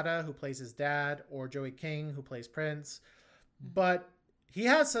Sanada, who plays his dad, or Joey King, who plays Prince. But he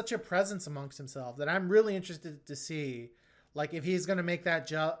has such a presence amongst himself that I'm really interested to see, like, if he's going to make that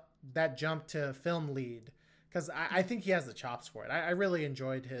jump to film lead, because I think he has the chops for it. I really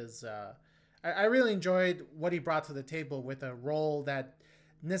enjoyed his. I really enjoyed what he brought to the table with a role that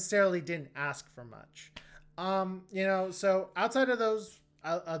necessarily didn't ask for much. So outside of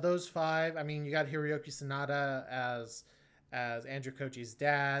those five, I mean, you got Hiroyuki Sanada as Andrew Kochi's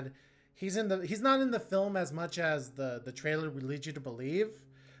dad. He's not in the film as much as the trailer would lead you to believe,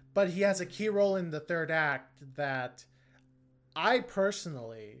 but he has a key role in the third act that I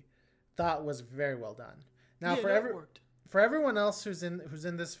personally thought was very well done. Now, for everyone else who's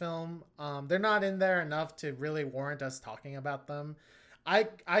in this film, they're not in there enough to really warrant us talking about them.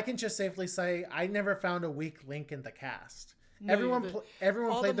 I can just safely say I never found a weak link in the cast. No, everyone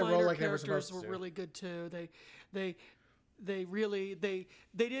played the role like they were supposed to. All the minor characters were really good too. They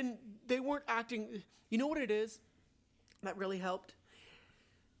weren't acting. You know what it is that really helped?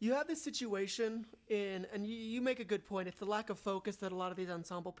 You have this situation and you make a good point. It's the lack of focus that a lot of these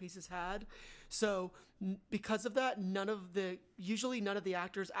ensemble pieces had. So because of that, usually none of the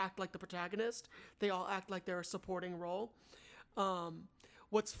actors act like the protagonist. They all act like they're a supporting role.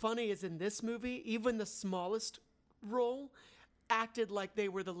 What's funny is in this movie, even the smallest role acted like they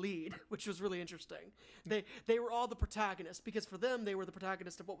were the lead, which was really interesting. They were all the protagonists because for them, they were the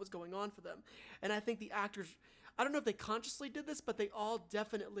protagonist of what was going on for them. And I think the actors, I don't know if they consciously did this, but they all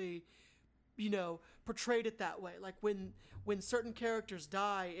definitely, portrayed it that way. Like when certain characters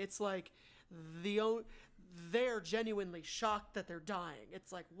die, it's like they're genuinely shocked that they're dying.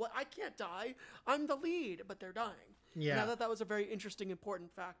 It's like, what? I can't die. I'm the lead, but they're dying. Yeah. And I thought that was a very interesting, important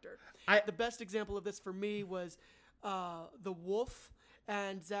factor. The best example of this for me was the Wolf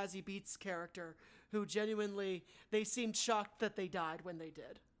and Zazie Beetz character, who genuinely, they seemed shocked that they died when they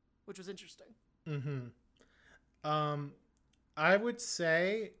did, which was interesting. Mm-hmm. I would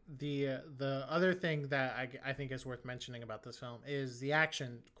say the other thing that I think is worth mentioning about this film is the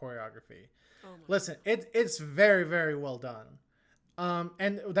action choreography. Listen, it's very, very well done.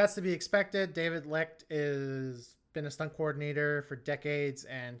 And that's to be expected. David Lecht is been a stunt coordinator for decades,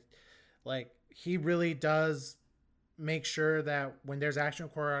 and like he really does make sure that when there's action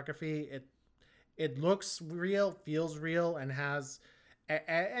choreography, it looks real, feels real, and has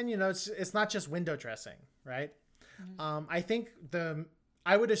and it's not just window dressing, right? Mm-hmm.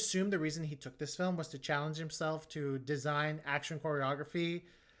 I would assume the reason he took this film was to challenge himself to design action choreography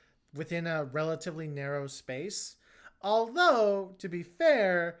within a relatively narrow space. Although, to be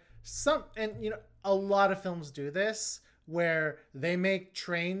fair, a lot of films do this where they make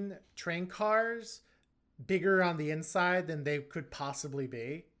train cars bigger on the inside than they could possibly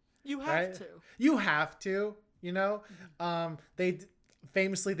be. You have to. You have to, Mm-hmm. They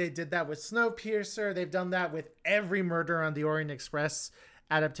did that with Snowpiercer. They've done that with every Murder on the Orient Express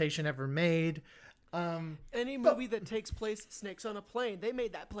adaptation ever made. Any movie that takes place Snakes on a Plane, they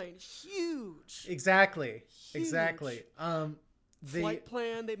made that plane huge. Exactly. Huge. Exactly. Flight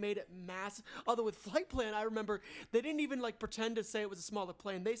Plan, they made it massive. Although with Flight Plan, I remember they didn't even pretend to say it was a smaller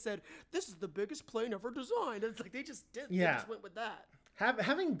plane. They said, this is the biggest plane ever designed. It's like they just did. Yeah. They just went with that.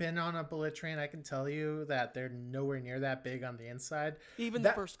 Having been on a bullet train, I can tell you that they're nowhere near that big on the inside. Even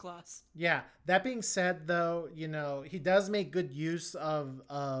the first class. Yeah. That being said, though, he does make good use of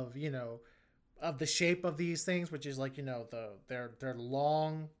the shape of these things, which is they're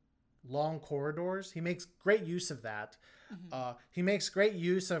long corridors. He makes great use of that. Mm-hmm. He makes great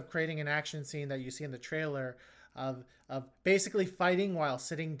use of creating an action scene that you see in the trailer of basically fighting while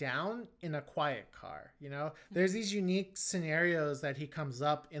sitting down in a quiet car. There's these unique scenarios that he comes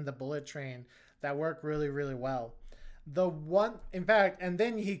up in the bullet train that work really, really well. And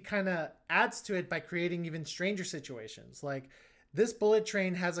then he kind of adds to it by creating even stranger situations. Like this bullet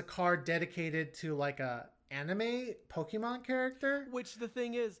train has a car dedicated to like a anime Pokemon character. Which the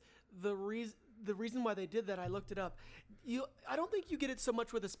thing is, the reason why they did that, I looked it up. I don't think you get it so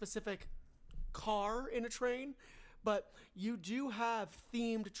much with a specific car in a train, but you do have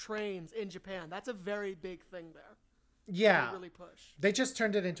themed trains in Japan. That's a very big thing there. Yeah. They really push. They just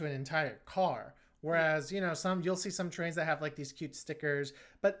turned it into an entire car. Whereas, you'll see some trains that have like these cute stickers,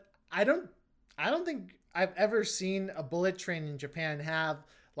 but I don't think I've ever seen a bullet train in Japan have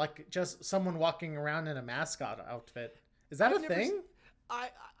like just someone walking around in a mascot outfit. Is that a thing?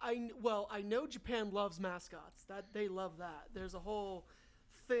 I know Japan loves mascots. That they love that. There's a whole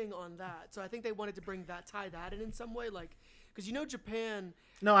thing on that. So I think they wanted to tie that in some way, like because Japan.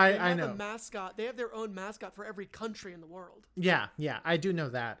 No, I know. A mascot. They have their own mascot for every country in the world. Yeah, I do know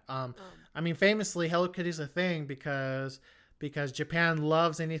that. Famously, Hello Kitty's a thing because Japan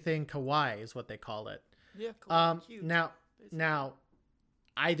loves anything kawaii is what they call it. Yeah, kawaii, cute. Now,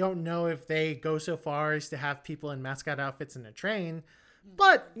 I don't know if they go so far as to have people in mascot outfits in a train,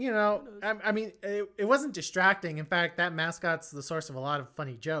 but it wasn't distracting. In fact, that mascot's the source of a lot of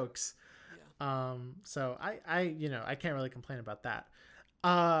funny jokes. Yeah. So I can't really complain about that.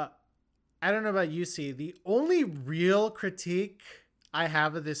 I don't know about you, C. The only real critique I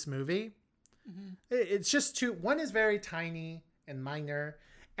have of this movie, it's just two. One is very tiny and minor,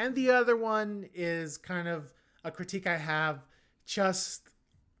 and the other one is kind of a critique I have just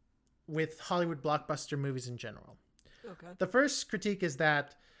with Hollywood blockbuster movies in general. Okay. The first critique is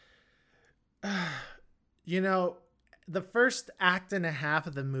that, the first act and a half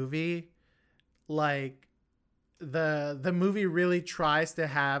of the movie, like the movie really tries to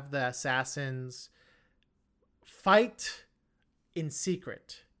have the assassins fight in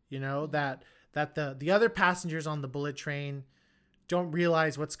secret, that the other passengers on the bullet train don't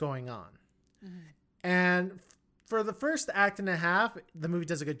realize what's going on. Mm-hmm. And for the first act and a half, the movie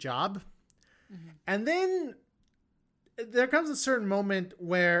does a good job. Mm-hmm. And then there comes a certain moment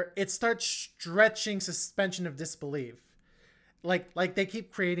where it starts stretching suspension of disbelief. Like they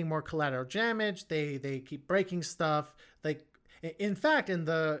keep creating more collateral damage. They keep breaking stuff. In fact, in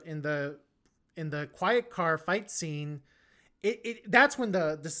the quiet car fight scene, that's when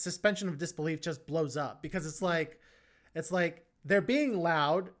the suspension of disbelief just blows up, because it's like they're being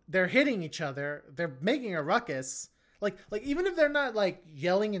loud, they're hitting each other, they're making a ruckus. Like even if they're not like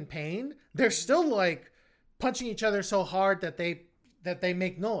yelling in pain, they're still like punching each other so hard that they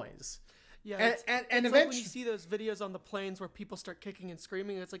make noise. Yeah, and it's eventually, like when you see those videos on the planes where people start kicking and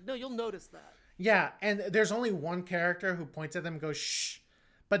screaming, it's like, no, you'll notice that. Yeah, and there's only one character who points at them and goes, shh.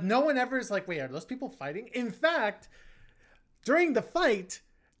 But no one ever is like, wait, are those people fighting? In fact, during the fight,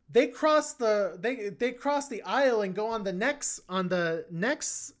 they cross the aisle and go on the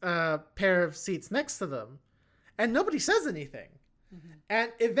next pair of seats next to them, and nobody says anything. Mm-hmm.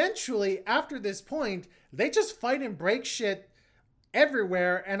 And eventually, after this point, they just fight and break shit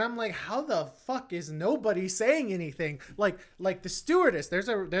everywhere, and I'm like, how the fuck is nobody saying anything? Like the stewardess, there's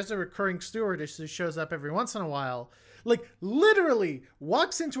a recurring stewardess who shows up every once in a while, like literally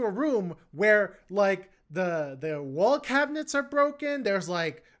walks into a room where like the wall cabinets are broken, there's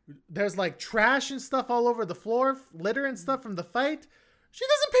like trash and stuff all over the floor, litter and stuff from the fight. She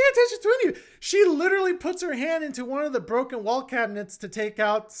doesn't pay attention to any of it. She literally puts her hand into one of the broken wall cabinets to take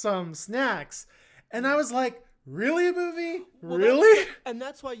out some snacks, and I was like, really, movie? Well, really?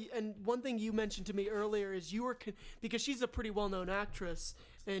 That's why. And one thing you mentioned to me earlier is you were because she's a pretty well-known actress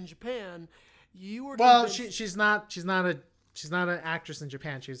in Japan. You were she's not an actress in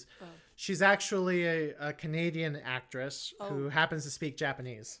Japan. She's actually a Canadian actress who happens to speak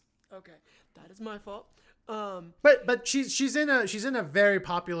Japanese. Okay, that is my fault. But she's in a very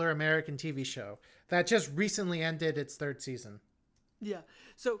popular American TV show that just recently ended its 3rd season. Yeah.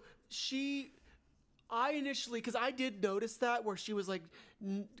 So I initially, because I did notice that where she was like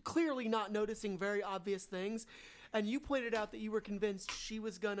clearly not noticing very obvious things, and you pointed out that you were convinced she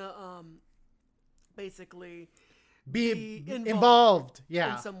was gonna basically be involved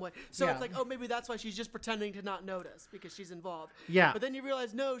in some way. So it's like, oh, maybe that's why she's just pretending to not notice because she's involved. Yeah. But then you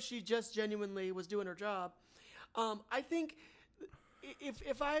realize, no, she just genuinely was doing her job. I think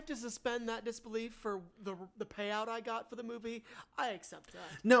if I have to suspend that disbelief for the payout I got for the movie, I accept that.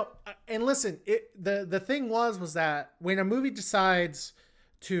 No, and listen, the thing was that when a movie decides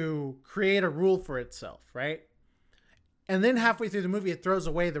to create a rule for itself, right? And then halfway through the movie, it throws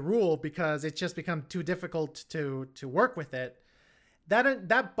away the rule because it's just become too difficult to work with it.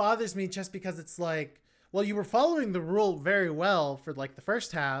 That bothers me, just because it's like, well, you were following the rule very well for like the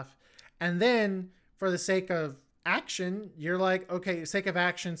first half, and then for the sake of action, you're like, okay, sake of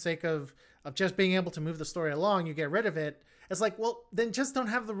action, sake of just being able to move the story along, you get rid of it. It's like, well, then just don't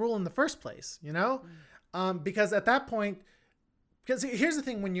have the rule in the first place, you know? Because at that point, because here's the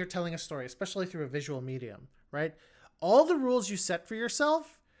thing, when you're telling a story, especially through a visual medium, right? All the rules you set for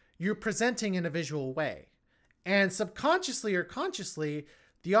yourself, you're presenting in a visual way. And subconsciously or consciously,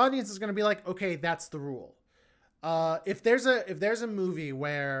 the audience is going to be like, okay, that's the rule. If there's a movie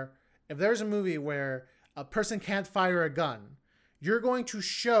where a person can't fire a gun, you're going to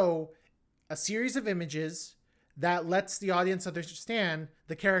show a series of images that lets the audience understand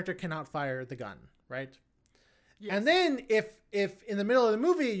the character cannot fire the gun, right? Yes. And then if in the middle of the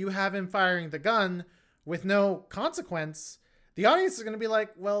movie you have him firing the gun with no consequence, the audience is going to be like,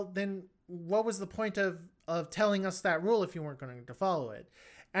 well, then what was the point of telling us that rule if you weren't going to follow it?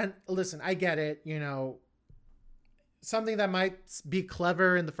 And listen, I get it, you know, something that might be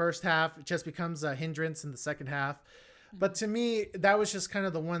clever in the first half, it just becomes a hindrance in the second half. But to me, that was just kind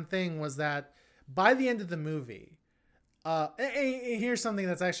of the one thing, was that by the end of the movie, here's something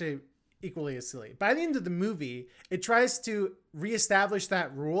that's actually equally as silly. By the end of the movie, it tries to reestablish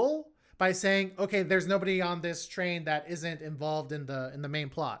that rule by saying, okay, there's nobody on this train that isn't involved in the main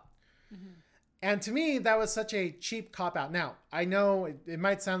plot. Mm-hmm. And to me, that was such a cheap cop-out. Now, I know it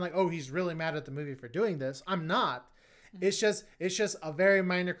might sound like, oh, he's really mad at the movie for doing this. I'm not. Mm-hmm. It's just a very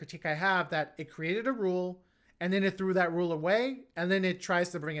minor critique I have, that it created a rule, and then it threw that rule away, and then it tries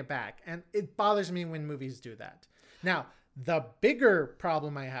to bring it back. And it bothers me when movies do that. Now, the bigger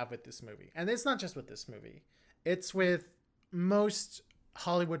problem I have with this movie, and it's not just with this movie, it's with most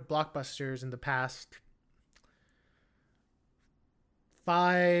Hollywood blockbusters in the past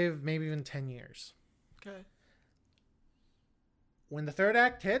 5, maybe even 10 years. Okay. When the third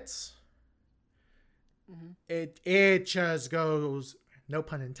act hits, mm-hmm. it just goes, no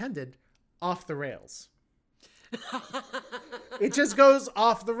pun intended, off the rails. It just goes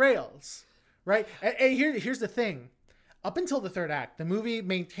off the rails, right? And here's the thing. Up until the third act, the movie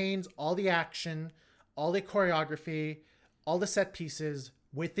maintains all the action, all the choreography, all the set pieces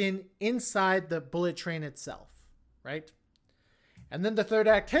inside the bullet train itself, right? And then the third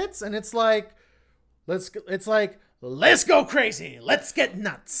act hits, and it's like, let's go crazy. Let's get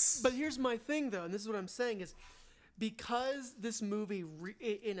nuts. But here's my thing, though, and this is what I'm saying is, because this movie,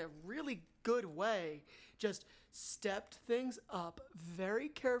 in a really good way, just stepped things up very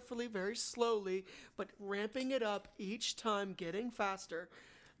carefully, very slowly, but ramping it up each time, getting faster.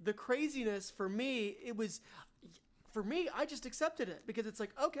 The craziness for me, I just accepted it because it's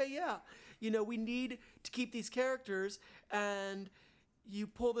like, okay, yeah, we need to keep these characters, and you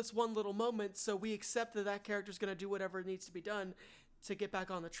pull this one little moment, so we accept that character's going to do whatever needs to be done to get back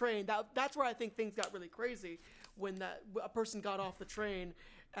on the train. That's where I think things got really crazy, when a person got off the train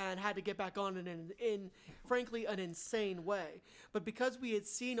and had to get back on in frankly, an insane way. But because we had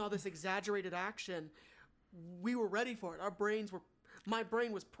seen all this exaggerated action, we were ready for it. My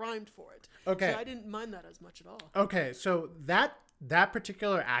brain was primed for it. Okay. So I didn't mind that as much at all. Okay, so that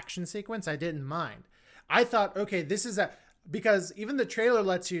particular action sequence I didn't mind. I thought, okay, this is because even the trailer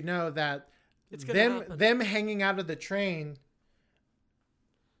lets you know that them hanging out of the train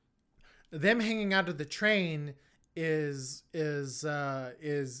is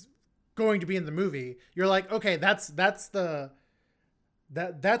going to be in the movie. You're like, okay, that's going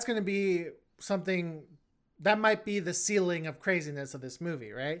to be something that might be the ceiling of craziness of this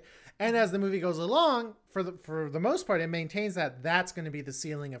movie, right? And as the movie goes along, for the most part, it maintains that that's going to be the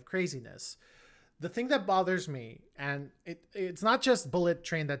ceiling of craziness. The thing that bothers me, and it's not just Bullet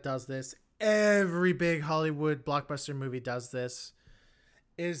Train that does this, every big Hollywood blockbuster movie does this,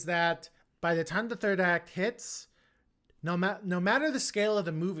 is that by the time the third act hits, no matter the scale of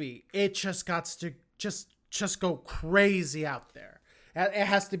the movie, it just got to just go crazy out there. It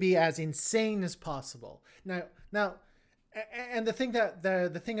has to be as insane as possible. Now, and the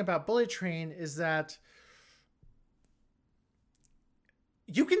thing about Bullet Train is that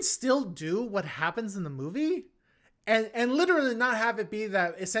you can still do what happens in the movie and literally not have it be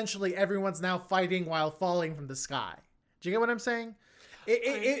that essentially everyone's now fighting while falling from the sky. Do you get what I'm saying?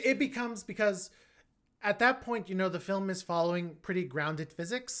 It becomes, because at that point, the film is following pretty grounded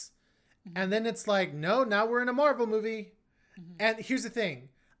physics. Mm-hmm. And then it's like, no, now we're in a Marvel movie. Mm-hmm. And here's the thing.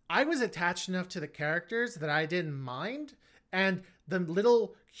 I was attached enough to the characters that I didn't mind. And the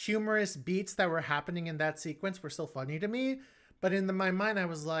little humorous beats that were happening in that sequence were still funny to me. But in my mind, I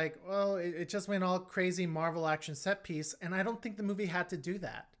was like, well, it just went all crazy Marvel action set piece. And I don't think the movie had to do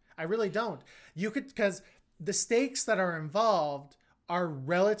that. I really don't. Because the stakes that are involved are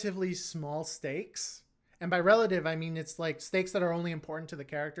relatively small stakes. And by relative, I mean, it's like stakes that are only important to the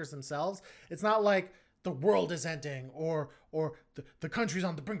characters themselves. It's not like the world is ending or the country's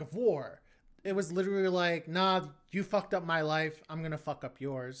on the brink of war. It was literally like, nah, you fucked up my life, I'm going to fuck up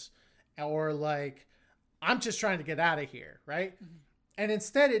yours. Or like, I'm just trying to get out of here, right? Mm-hmm. And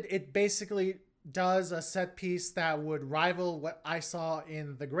instead, it basically does a set piece that would rival what I saw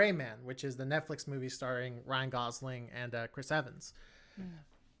in The Gray Man, which is the Netflix movie starring Ryan Gosling and Chris Evans. Mm.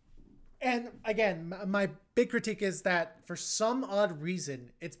 And again, my big critique is that for some odd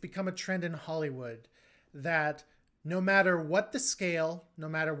reason, it's become a trend in Hollywood that no matter what the scale, no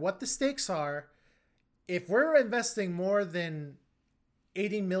matter what the stakes are, if we're investing more than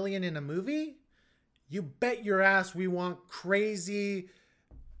 $80 million in a movie, you bet your ass we want crazy,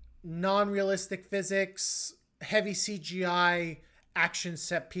 non-realistic physics, heavy CGI action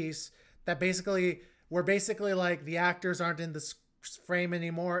set piece that we're basically like the actors aren't in the frame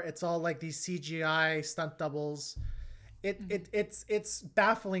anymore. It's all like these CGI stunt doubles. It's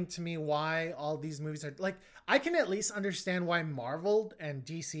baffling to me why all these movies are like, I can at least understand why Marvel and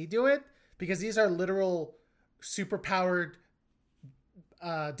DC do it, because these are literal superpowered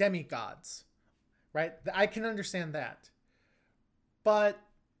demigods, right? I can understand that. But,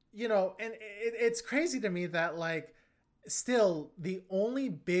 and it's crazy to me that like still the only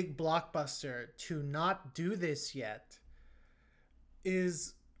big blockbuster to not do this yet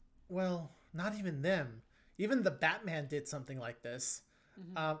is, well, not even them. Even the Batman did something like this.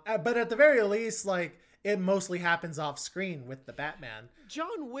 Mm-hmm. But at the very least, like, it mostly happens off screen with the Batman.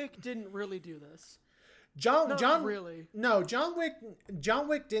 John Wick didn't really do this. John Wick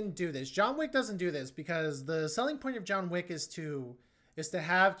didn't do this. John Wick doesn't do this because the selling point of John Wick is to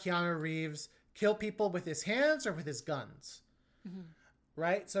have Keanu Reeves kill people with his hands or with his guns. Mm-hmm.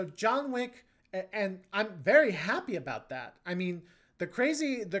 Right? So John Wick, and I'm very happy about that. I mean, the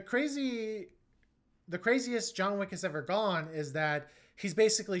craziest John Wick has ever gone is that he's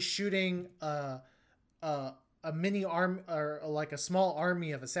basically shooting a mini arm, or like a small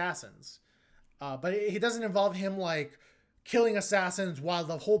army of assassins. But it doesn't involve him like killing assassins while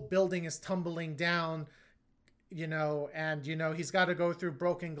the whole building is tumbling down, and he's got to go through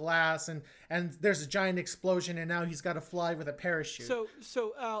broken glass and there's a giant explosion and now he's got to fly with a parachute.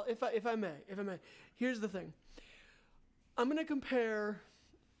 So Al, if I may, here's the thing. I'm going to compare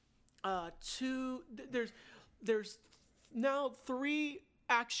there's there's now 3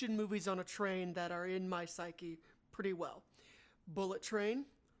 action movies on a train that are in my psyche pretty well. Bullet Train,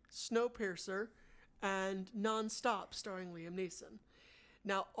 Snowpiercer, and Non-Stop starring Liam Neeson.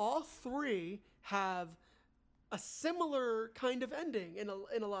 Now, all 3 have a similar kind of ending in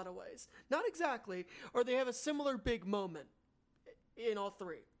a lot of ways. Not exactly, or they have a similar big moment in all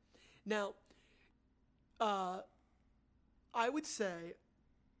 3. Now, I would say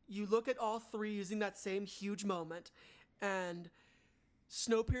you look at all 3 using that same huge moment, and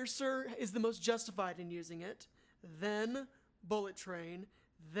Snowpiercer is the most justified in using it, then Bullet Train,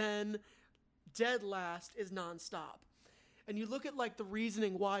 then dead last is Non-Stop. And you look at like the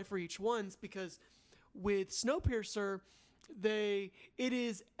reasoning why for each one's, because with Snowpiercer, it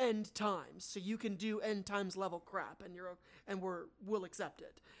is end times, so you can do end times level crap, and we'll accept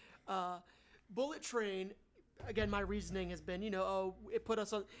it. Bullet Train, again, my reasoning has been,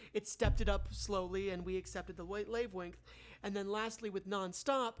 it stepped it up slowly, and we accepted the wavelength. And then lastly, with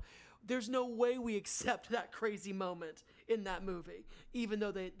Non-Stop, there's no way we accept that crazy moment in that movie, even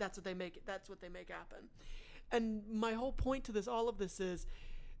though that's what they make happen. And my whole point to all of this is,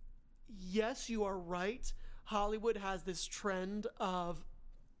 yes, you are right. Hollywood has this trend of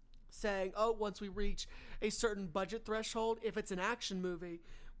saying, oh, once we reach a certain budget threshold, if it's an action movie,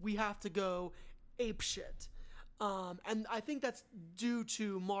 we have to go apeshit. And I think that's due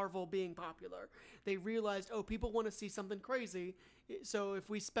to Marvel being popular. They realized, oh, people want to see something crazy, so if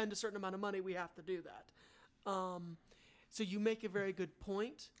we spend a certain amount of money, we have to do that. So you make a very good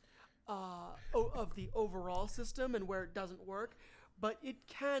point of the overall system and where it doesn't work, but it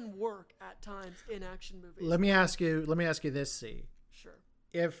can work at times in action movies. Let me ask you this, C. Sure.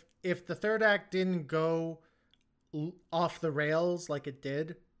 If the third act didn't go off the rails like it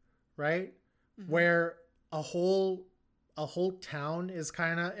did, right? Mm-hmm. Where a whole town is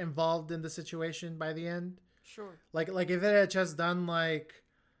kind of involved in the situation by the end. Sure. Like if it had just done like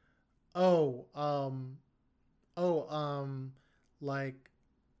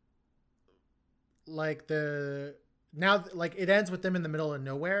it ends with them in the middle of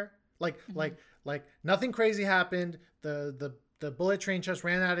nowhere. Like nothing crazy happened. The bullet train just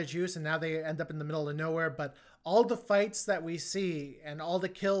ran out of juice, and now they end up in the middle of nowhere. But all the fights that we see and all the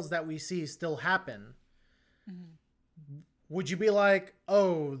kills that we see still happen. Mm-hmm. Would you be like,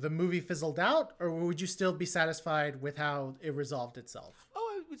 oh, the movie fizzled out, or would you still be satisfied with how it resolved itself?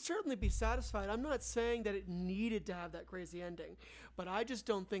 Oh, I would certainly be satisfied. I'm not saying that it needed to have that crazy ending, but I just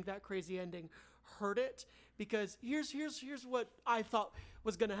don't think that crazy ending hurt it, because here's what I thought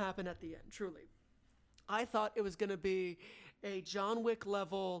was going to happen at the end. Truly, I thought it was going to be a John Wick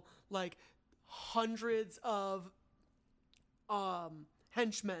level, like hundreds of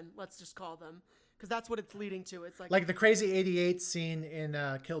henchmen, let's just call them, because that's what it's leading to. It's like the crazy 88 scene in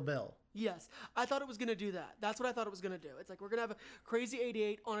Kill Bill. Yes, I thought it was going to do that. That's what I thought it was going to do. It's like, we're going to have a crazy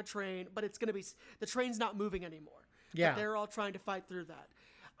 88 on a train, but it's going to be, the train's not moving anymore. Yeah. But they're all trying to fight through that.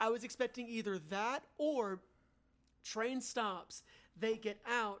 I was expecting either that or train stops, they get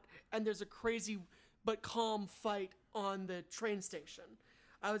out, and there's a crazy but calm fight on the train station.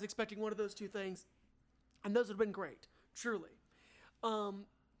 I was expecting one of those two things, and those would have been great, truly.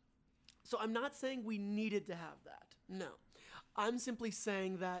 So I'm not saying we needed to have that. No. I'm simply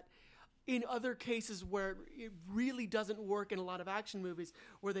saying that in other cases where it really doesn't work in a lot of action movies,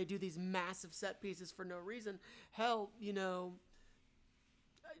 where they do these massive set pieces for no reason, hell,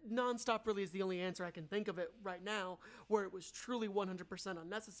 Non-Stop really is the only answer I can think of it right now, where it was truly 100%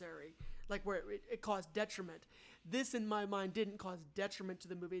 unnecessary, like where it caused detriment. This, in my mind, didn't cause detriment to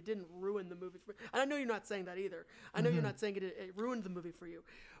the movie. It didn't ruin the movie. And I know you're not saying that either. I know you're not saying it ruined the movie for you.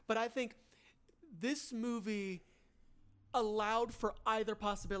 But I think this movie allowed for either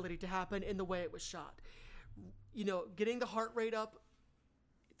possibility to happen in the way it was shot. Getting the heart rate up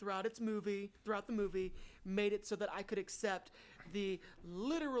throughout the movie made it so that I could accept the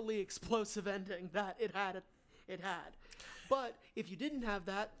literally explosive ending that it had. But if you didn't have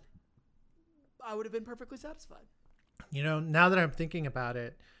that, I would have been perfectly satisfied. Now that I'm thinking about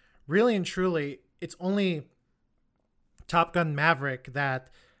it, really and truly, it's only Top Gun Maverick that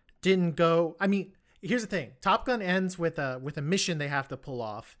didn't go. I mean, here's the thing. Top Gun ends with a mission they have to pull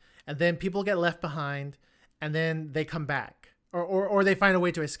off, and then people get left behind, and then they come back, or they find a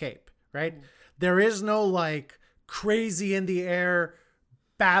way to escape, right? Mm. There is no like crazy in the air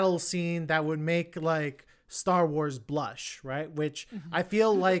battle scene that would make like Star Wars blush, right? Which I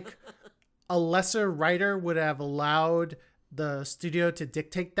feel like a lesser writer would have allowed the studio to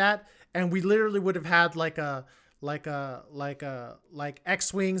dictate that, and we literally would have had like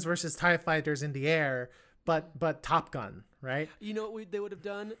X-Wings versus TIE fighters in the air, but Top Gun, right? You know what they would have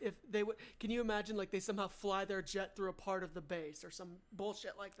done if they would? Can you imagine like they somehow fly their jet through a part of the base or some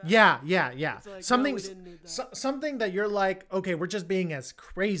bullshit like that? Yeah. It's like, Something, no, we didn't need that. something that you're like, okay, we're just being as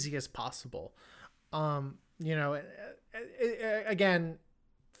crazy as possible. You know, again,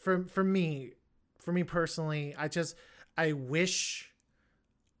 for me personally, I wish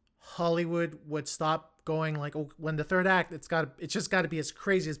Hollywood would stop going like, oh, when the third act, it's just got to be as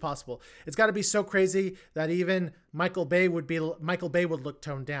crazy as possible. It's got to be so crazy that even Michael Bay would look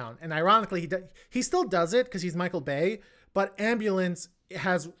toned down. And ironically, he still does it because he's Michael Bay, but Ambulance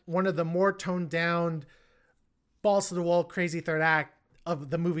has one of the more toned down, balls to the wall, crazy third act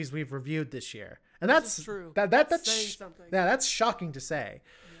of the movies we've reviewed this year. And that's true. That's saying something. Yeah, that's shocking to say.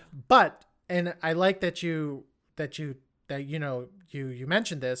 Yeah. But, and I like that you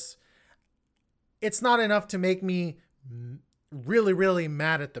mentioned this. It's not enough to make me really, really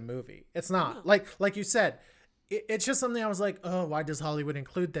mad at the movie. It's not. No. Like you said, it's just something I was like, oh, why does Hollywood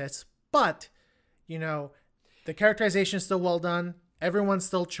include this? But, you know, the characterization is still well done. Everyone's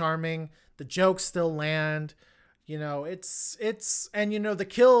still charming. The jokes still land. You know, and you know, the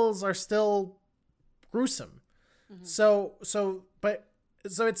kills are still gruesome. Mm-hmm. So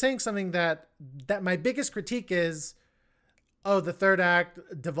it's saying something that my biggest critique is, oh, the third act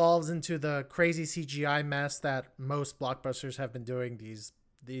devolves into the crazy CGI mess that most blockbusters have been doing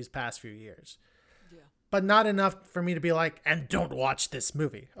these past few years. Yeah. But not enough for me to be like, and don't watch this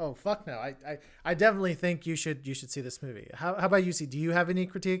movie. Oh, fuck no. I definitely think you should see this movie. How about you, C? Do you have any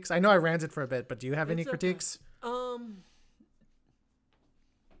critiques? I know I ranted for a bit, but do you have any critiques?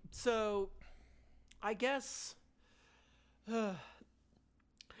 So I guess not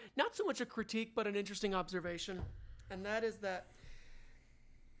so much a critique, but an interesting observation. And that is that,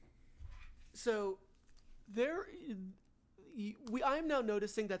 so I am now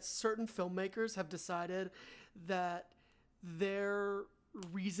noticing that certain filmmakers have decided that their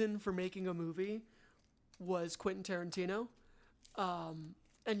reason for making a movie was Quentin Tarantino.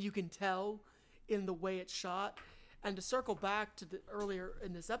 And you can tell in the way it's shot. And to circle back to earlier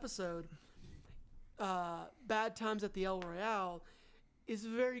in this episode, Bad Times at the El Royale is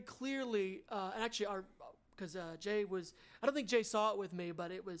very clearly, and actually because Jay was, I don't think Jay saw it with me,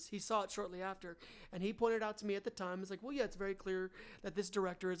 but he saw it shortly after, and he pointed out to me at the time, it's like, well, yeah, it's very clear that this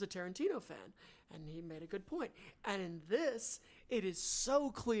director is a Tarantino fan, and he made a good point. And in this, it is so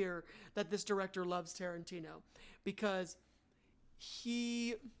clear that this director loves Tarantino, because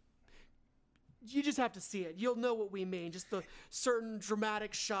you just have to see it. You'll know what we mean. Just the certain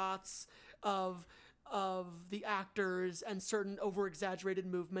dramatic shots of the actors and certain over-exaggerated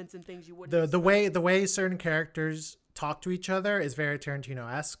movements and things you wouldn't the way certain characters talk to each other is very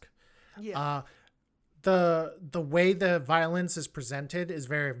Tarantino-esque. Yeah. The way the violence is presented is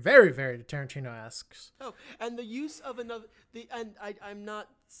very, very, very Tarantino-esque. Oh, and the use of I'm not,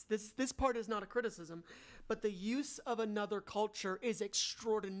 this part is not a criticism, but the use of another culture is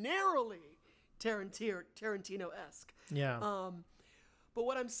extraordinarily Tarantino-esque. Yeah. But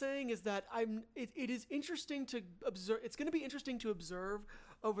what I'm saying is that it is interesting to observe. It's going to be interesting to observe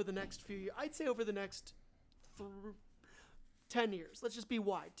over the next few years. I'd say over the next 10 years. Let's just be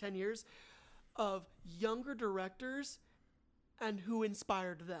wide. 10 years of younger directors and who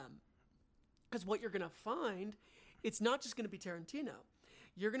inspired them. Because what you're going to find, it's not just going to be Tarantino.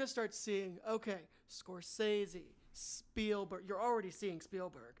 You're going to start seeing, okay, Scorsese, Spielberg. You're already seeing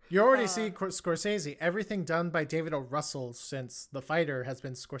Spielberg. You're already seeing Scorsese. Everything done by David O. Russell since The Fighter has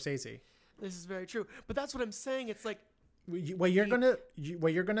been Scorsese. This is very true. But that's what I'm saying. It's like what you're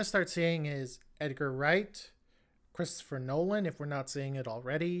gonna start seeing is Edgar Wright, Christopher Nolan, if we're not seeing it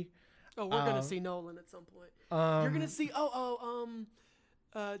already. Oh, we're gonna see Nolan at some point. You're gonna see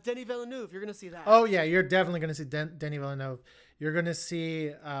Denis Villeneuve. You're gonna see that. Oh yeah, you're definitely gonna see Denis Villeneuve. You're gonna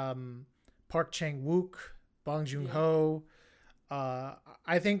see Park Chan-wook, Bong Joon-ho.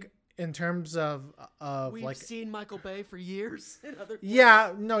 I think in terms of we've seen Michael Bay for years in other places.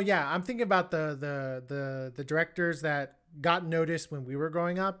 I'm thinking about the directors that got noticed when we were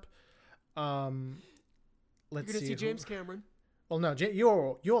growing up. You're gonna see James Cameron. Well, no, you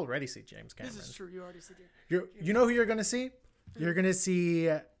already see James Cameron. This is true. You already see James. You know who you're gonna see? You're gonna see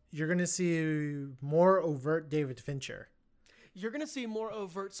more overt David Fincher. You're gonna see more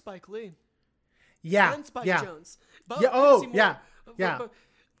overt Spike Lee. Yeah, and Spike Jones. Both yeah.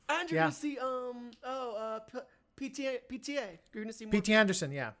 And you're gonna see PTA. You're gonna see more P.T.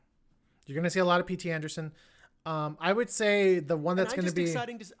 Anderson. Yeah, you're gonna see a lot of P.T. Anderson. I would say the one that's going to be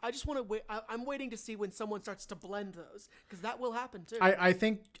exciting. I just want to wait. I'm waiting to see when someone starts to blend those, because that will happen too. I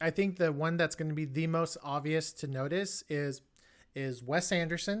think the one that's going to be the most obvious to notice is Wes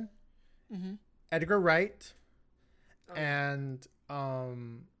Anderson, Edgar Wright, and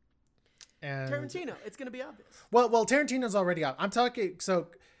Tarantino. It's gonna be obvious. Well, Tarantino's already out. I'm talking so.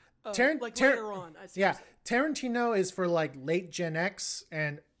 Later on. I see. Yeah, Tarantino is for like late Gen X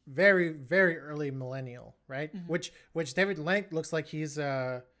and very very early millennial, right? Which David Lynch looks like he's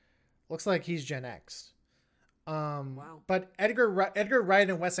Gen X. Wow. But Edgar Wright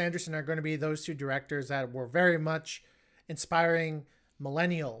and Wes Anderson are going to be those two directors that were very much inspiring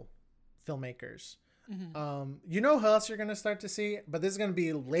millennial filmmakers. You know who else you're going to start to see? But this is going to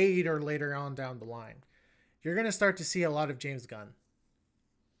be later on down the line. You're going to start to see a lot of James Gunn.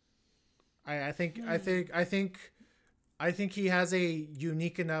 I think he has a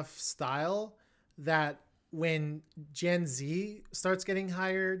unique enough style that when Gen Z starts getting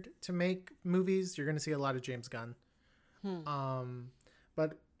hired to make movies, you're going to see a lot of James Gunn.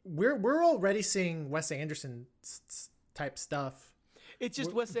 But we're already seeing Wes Anderson type stuff. It's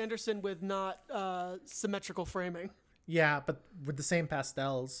just Wes Anderson with not symmetrical framing. Yeah, but with the same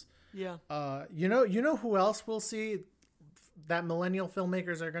pastels. Yeah. You know who else we'll see that millennial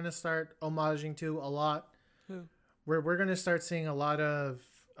filmmakers are going to start homaging to a lot? Who? We're going to start seeing a lot of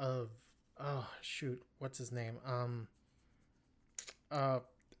oh shoot, what's his name?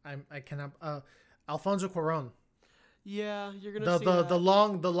 Alfonso Cuarón. Yeah, you're gonna see the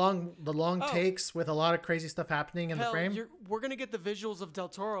long takes with a lot of crazy stuff happening in the frame. We're gonna get the visuals of Del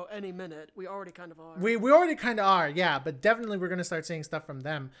Toro any minute. We already kind of are. We already kind of are, yeah, but definitely we're gonna start seeing stuff from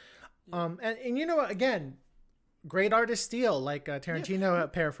them. Yeah. And you know, again, great artist steal, like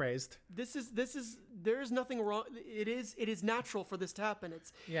Tarantino paraphrased. There is nothing wrong. It is natural for this to happen.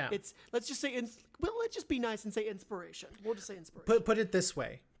 Let's just say let's just be nice and say inspiration. We'll just say inspiration. Put it this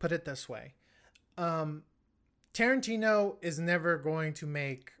way. Tarantino is never going to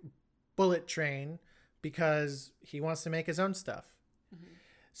make Bullet Train because he wants to make his own stuff.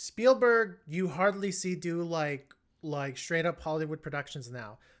 Spielberg, you hardly see do like straight up Hollywood productions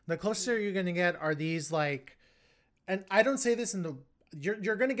now. The closer you're going to get are these like, and I don't say this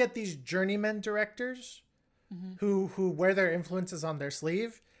you're going to get these journeyman directors who wear their influences on their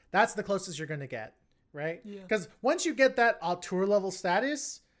sleeve. That's the closest you're going to get, right? Because once you get that auteur level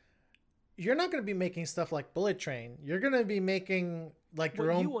status, you're not going to be making stuff like Bullet Train. You're going to be making like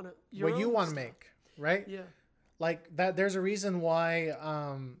what you want to make, right? Yeah. Like that. There's a reason why.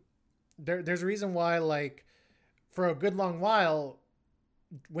 There's a reason why, like, for a good long while,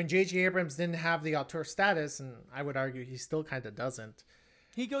 when J.J. Abrams didn't have the auteur status, and I would argue he still kind of doesn't.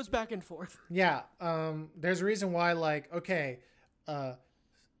 He goes back and forth. Yeah. There's a reason why, like, okay,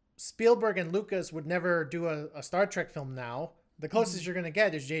 Spielberg and Lucas would never do a Star Trek film now. The closest you're going to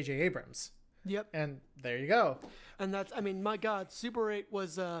get is J.J. Abrams. Yep. And there you go. And that's, I mean, my God, Super 8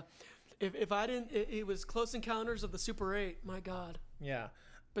 was, if I didn't, it was Close Encounters of the Super 8. My God. Yeah.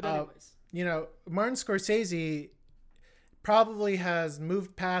 But anyways. You know, Martin Scorsese probably has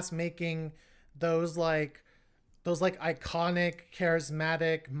moved past making those iconic,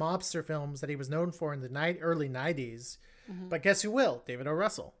 charismatic mobster films that he was known for in the early 90s. But guess who will? David O.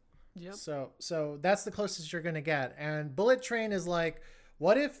 Russell. Yep. So that's the closest you're gonna get. And Bullet Train is like,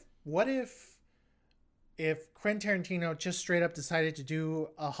 what if Quentin Tarantino just straight up decided to do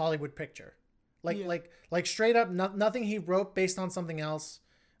a Hollywood picture, like straight up nothing he wrote based on something else,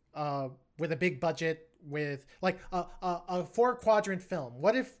 with a big budget, with like a 4-quadrant film.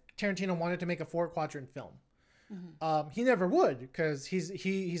 What if Tarantino wanted to make a 4-quadrant film? He never would, because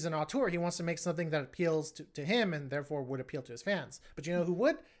he's an auteur. He wants to make something that appeals to him and therefore would appeal to his fans. But you know who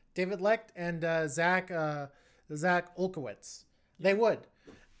would? David Lecht and Zach Olkowitz. They would.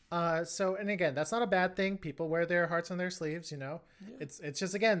 So, and again, that's not a bad thing. People wear their hearts on their sleeves, you know. Yeah. It's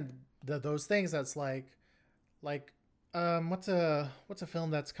just, again, those things that's like what's a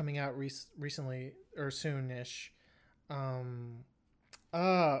film that's coming out recently or soonish?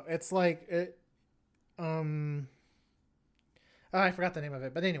 It's like it. I forgot the name of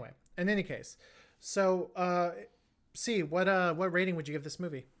it, but anyway. In any case, so what rating would you give this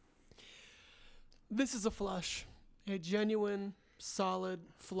movie? This is a flush, a genuine, solid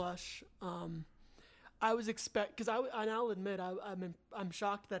flush. I was because I'll admit I'm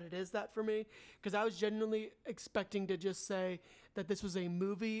shocked that it is that for me, because I was genuinely expecting to just say that this was a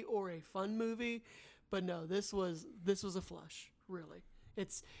movie or a fun movie, but no, this was a flush. Really,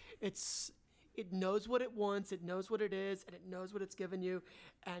 it knows what it wants, it knows what it is, and it knows what it's given you,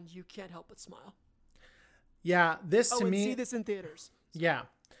 and you can't help but smile. Yeah, this to me. See this in theaters. So. Yeah,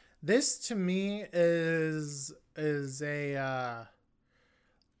 this to me is a.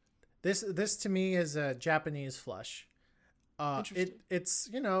 This to me is a Japanese flush. It's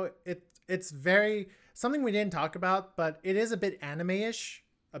you know it's very something we didn't talk about, but it is a bit anime-ish,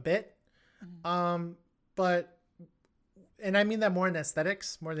 a bit. But, and I mean that more in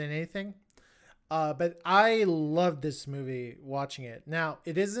aesthetics more than anything. But I love this movie watching it. Now,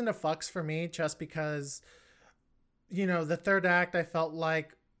 it isn't a fucks for me just because, you know, the third act, I felt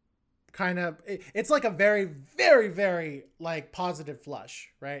like it's like a very, very, very like positive flush,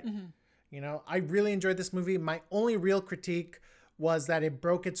 right? You know, I really enjoyed this movie. My only real critique was that it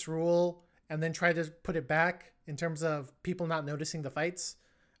broke its rule and then tried to put it back in terms of people not noticing the fights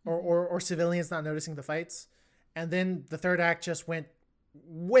or civilians not noticing the fights. And then the third act just went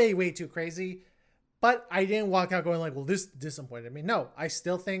way, way too crazy. But I didn't walk out going like, well, this disappointed me. No, I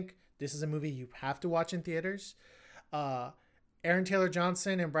still think this is a movie you have to watch in theaters. Aaron Taylor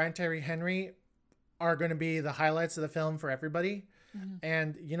Johnson and Brian Tyree Henry are going to be the highlights of the film for everybody.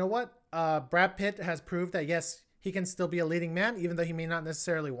 And you know what? Brad Pitt has proved that, yes, he can still be a leading man, even though he may not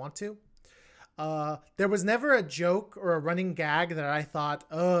necessarily want to. There was never a joke or a running gag that I thought,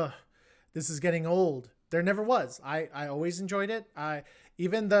 this is getting old. There never was. I always enjoyed it.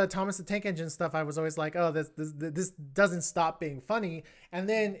 Even the Thomas the Tank Engine stuff, I was always like, oh, this doesn't stop being funny. And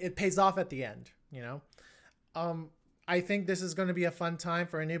then it pays off at the end, you know? I think this is going to be a fun time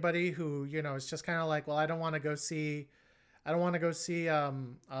for anybody who, you know, is just kind of like, well, I don't want to go see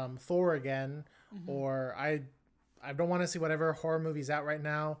Thor again, or I don't want to see whatever horror movie's out right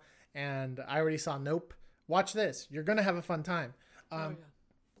now. And I already saw Nope. Watch this. You're going to have a fun time.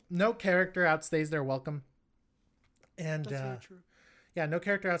 No character outstays their welcome. And That's very true. Yeah, no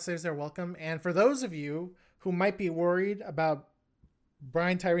character outstays their welcome. And for those of you who might be worried about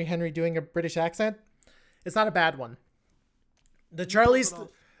Brian Tyree Henry doing a British accent, it's not a bad one. The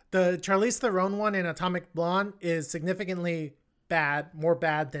Charlize Theron one in Atomic Blonde is significantly more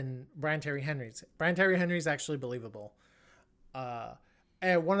bad than Brian Tyree Henry's. Brian Tyree Henry's actually believable.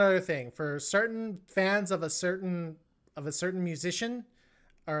 And one other thing, for certain fans of a certain musician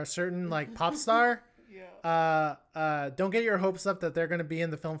or a certain like pop star, don't get your hopes up that they're going to be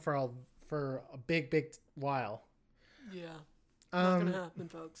in the film for a big while. Yeah, not gonna happen,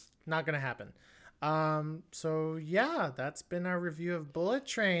 folks. Not gonna happen. So yeah, that's been our review of Bullet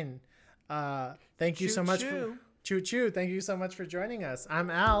Train. Thank you so much for Choo Choo. Thank you so much for joining us.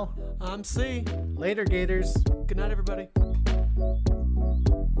 I'm Al. I'm C. Later, Gators. Good night, everybody.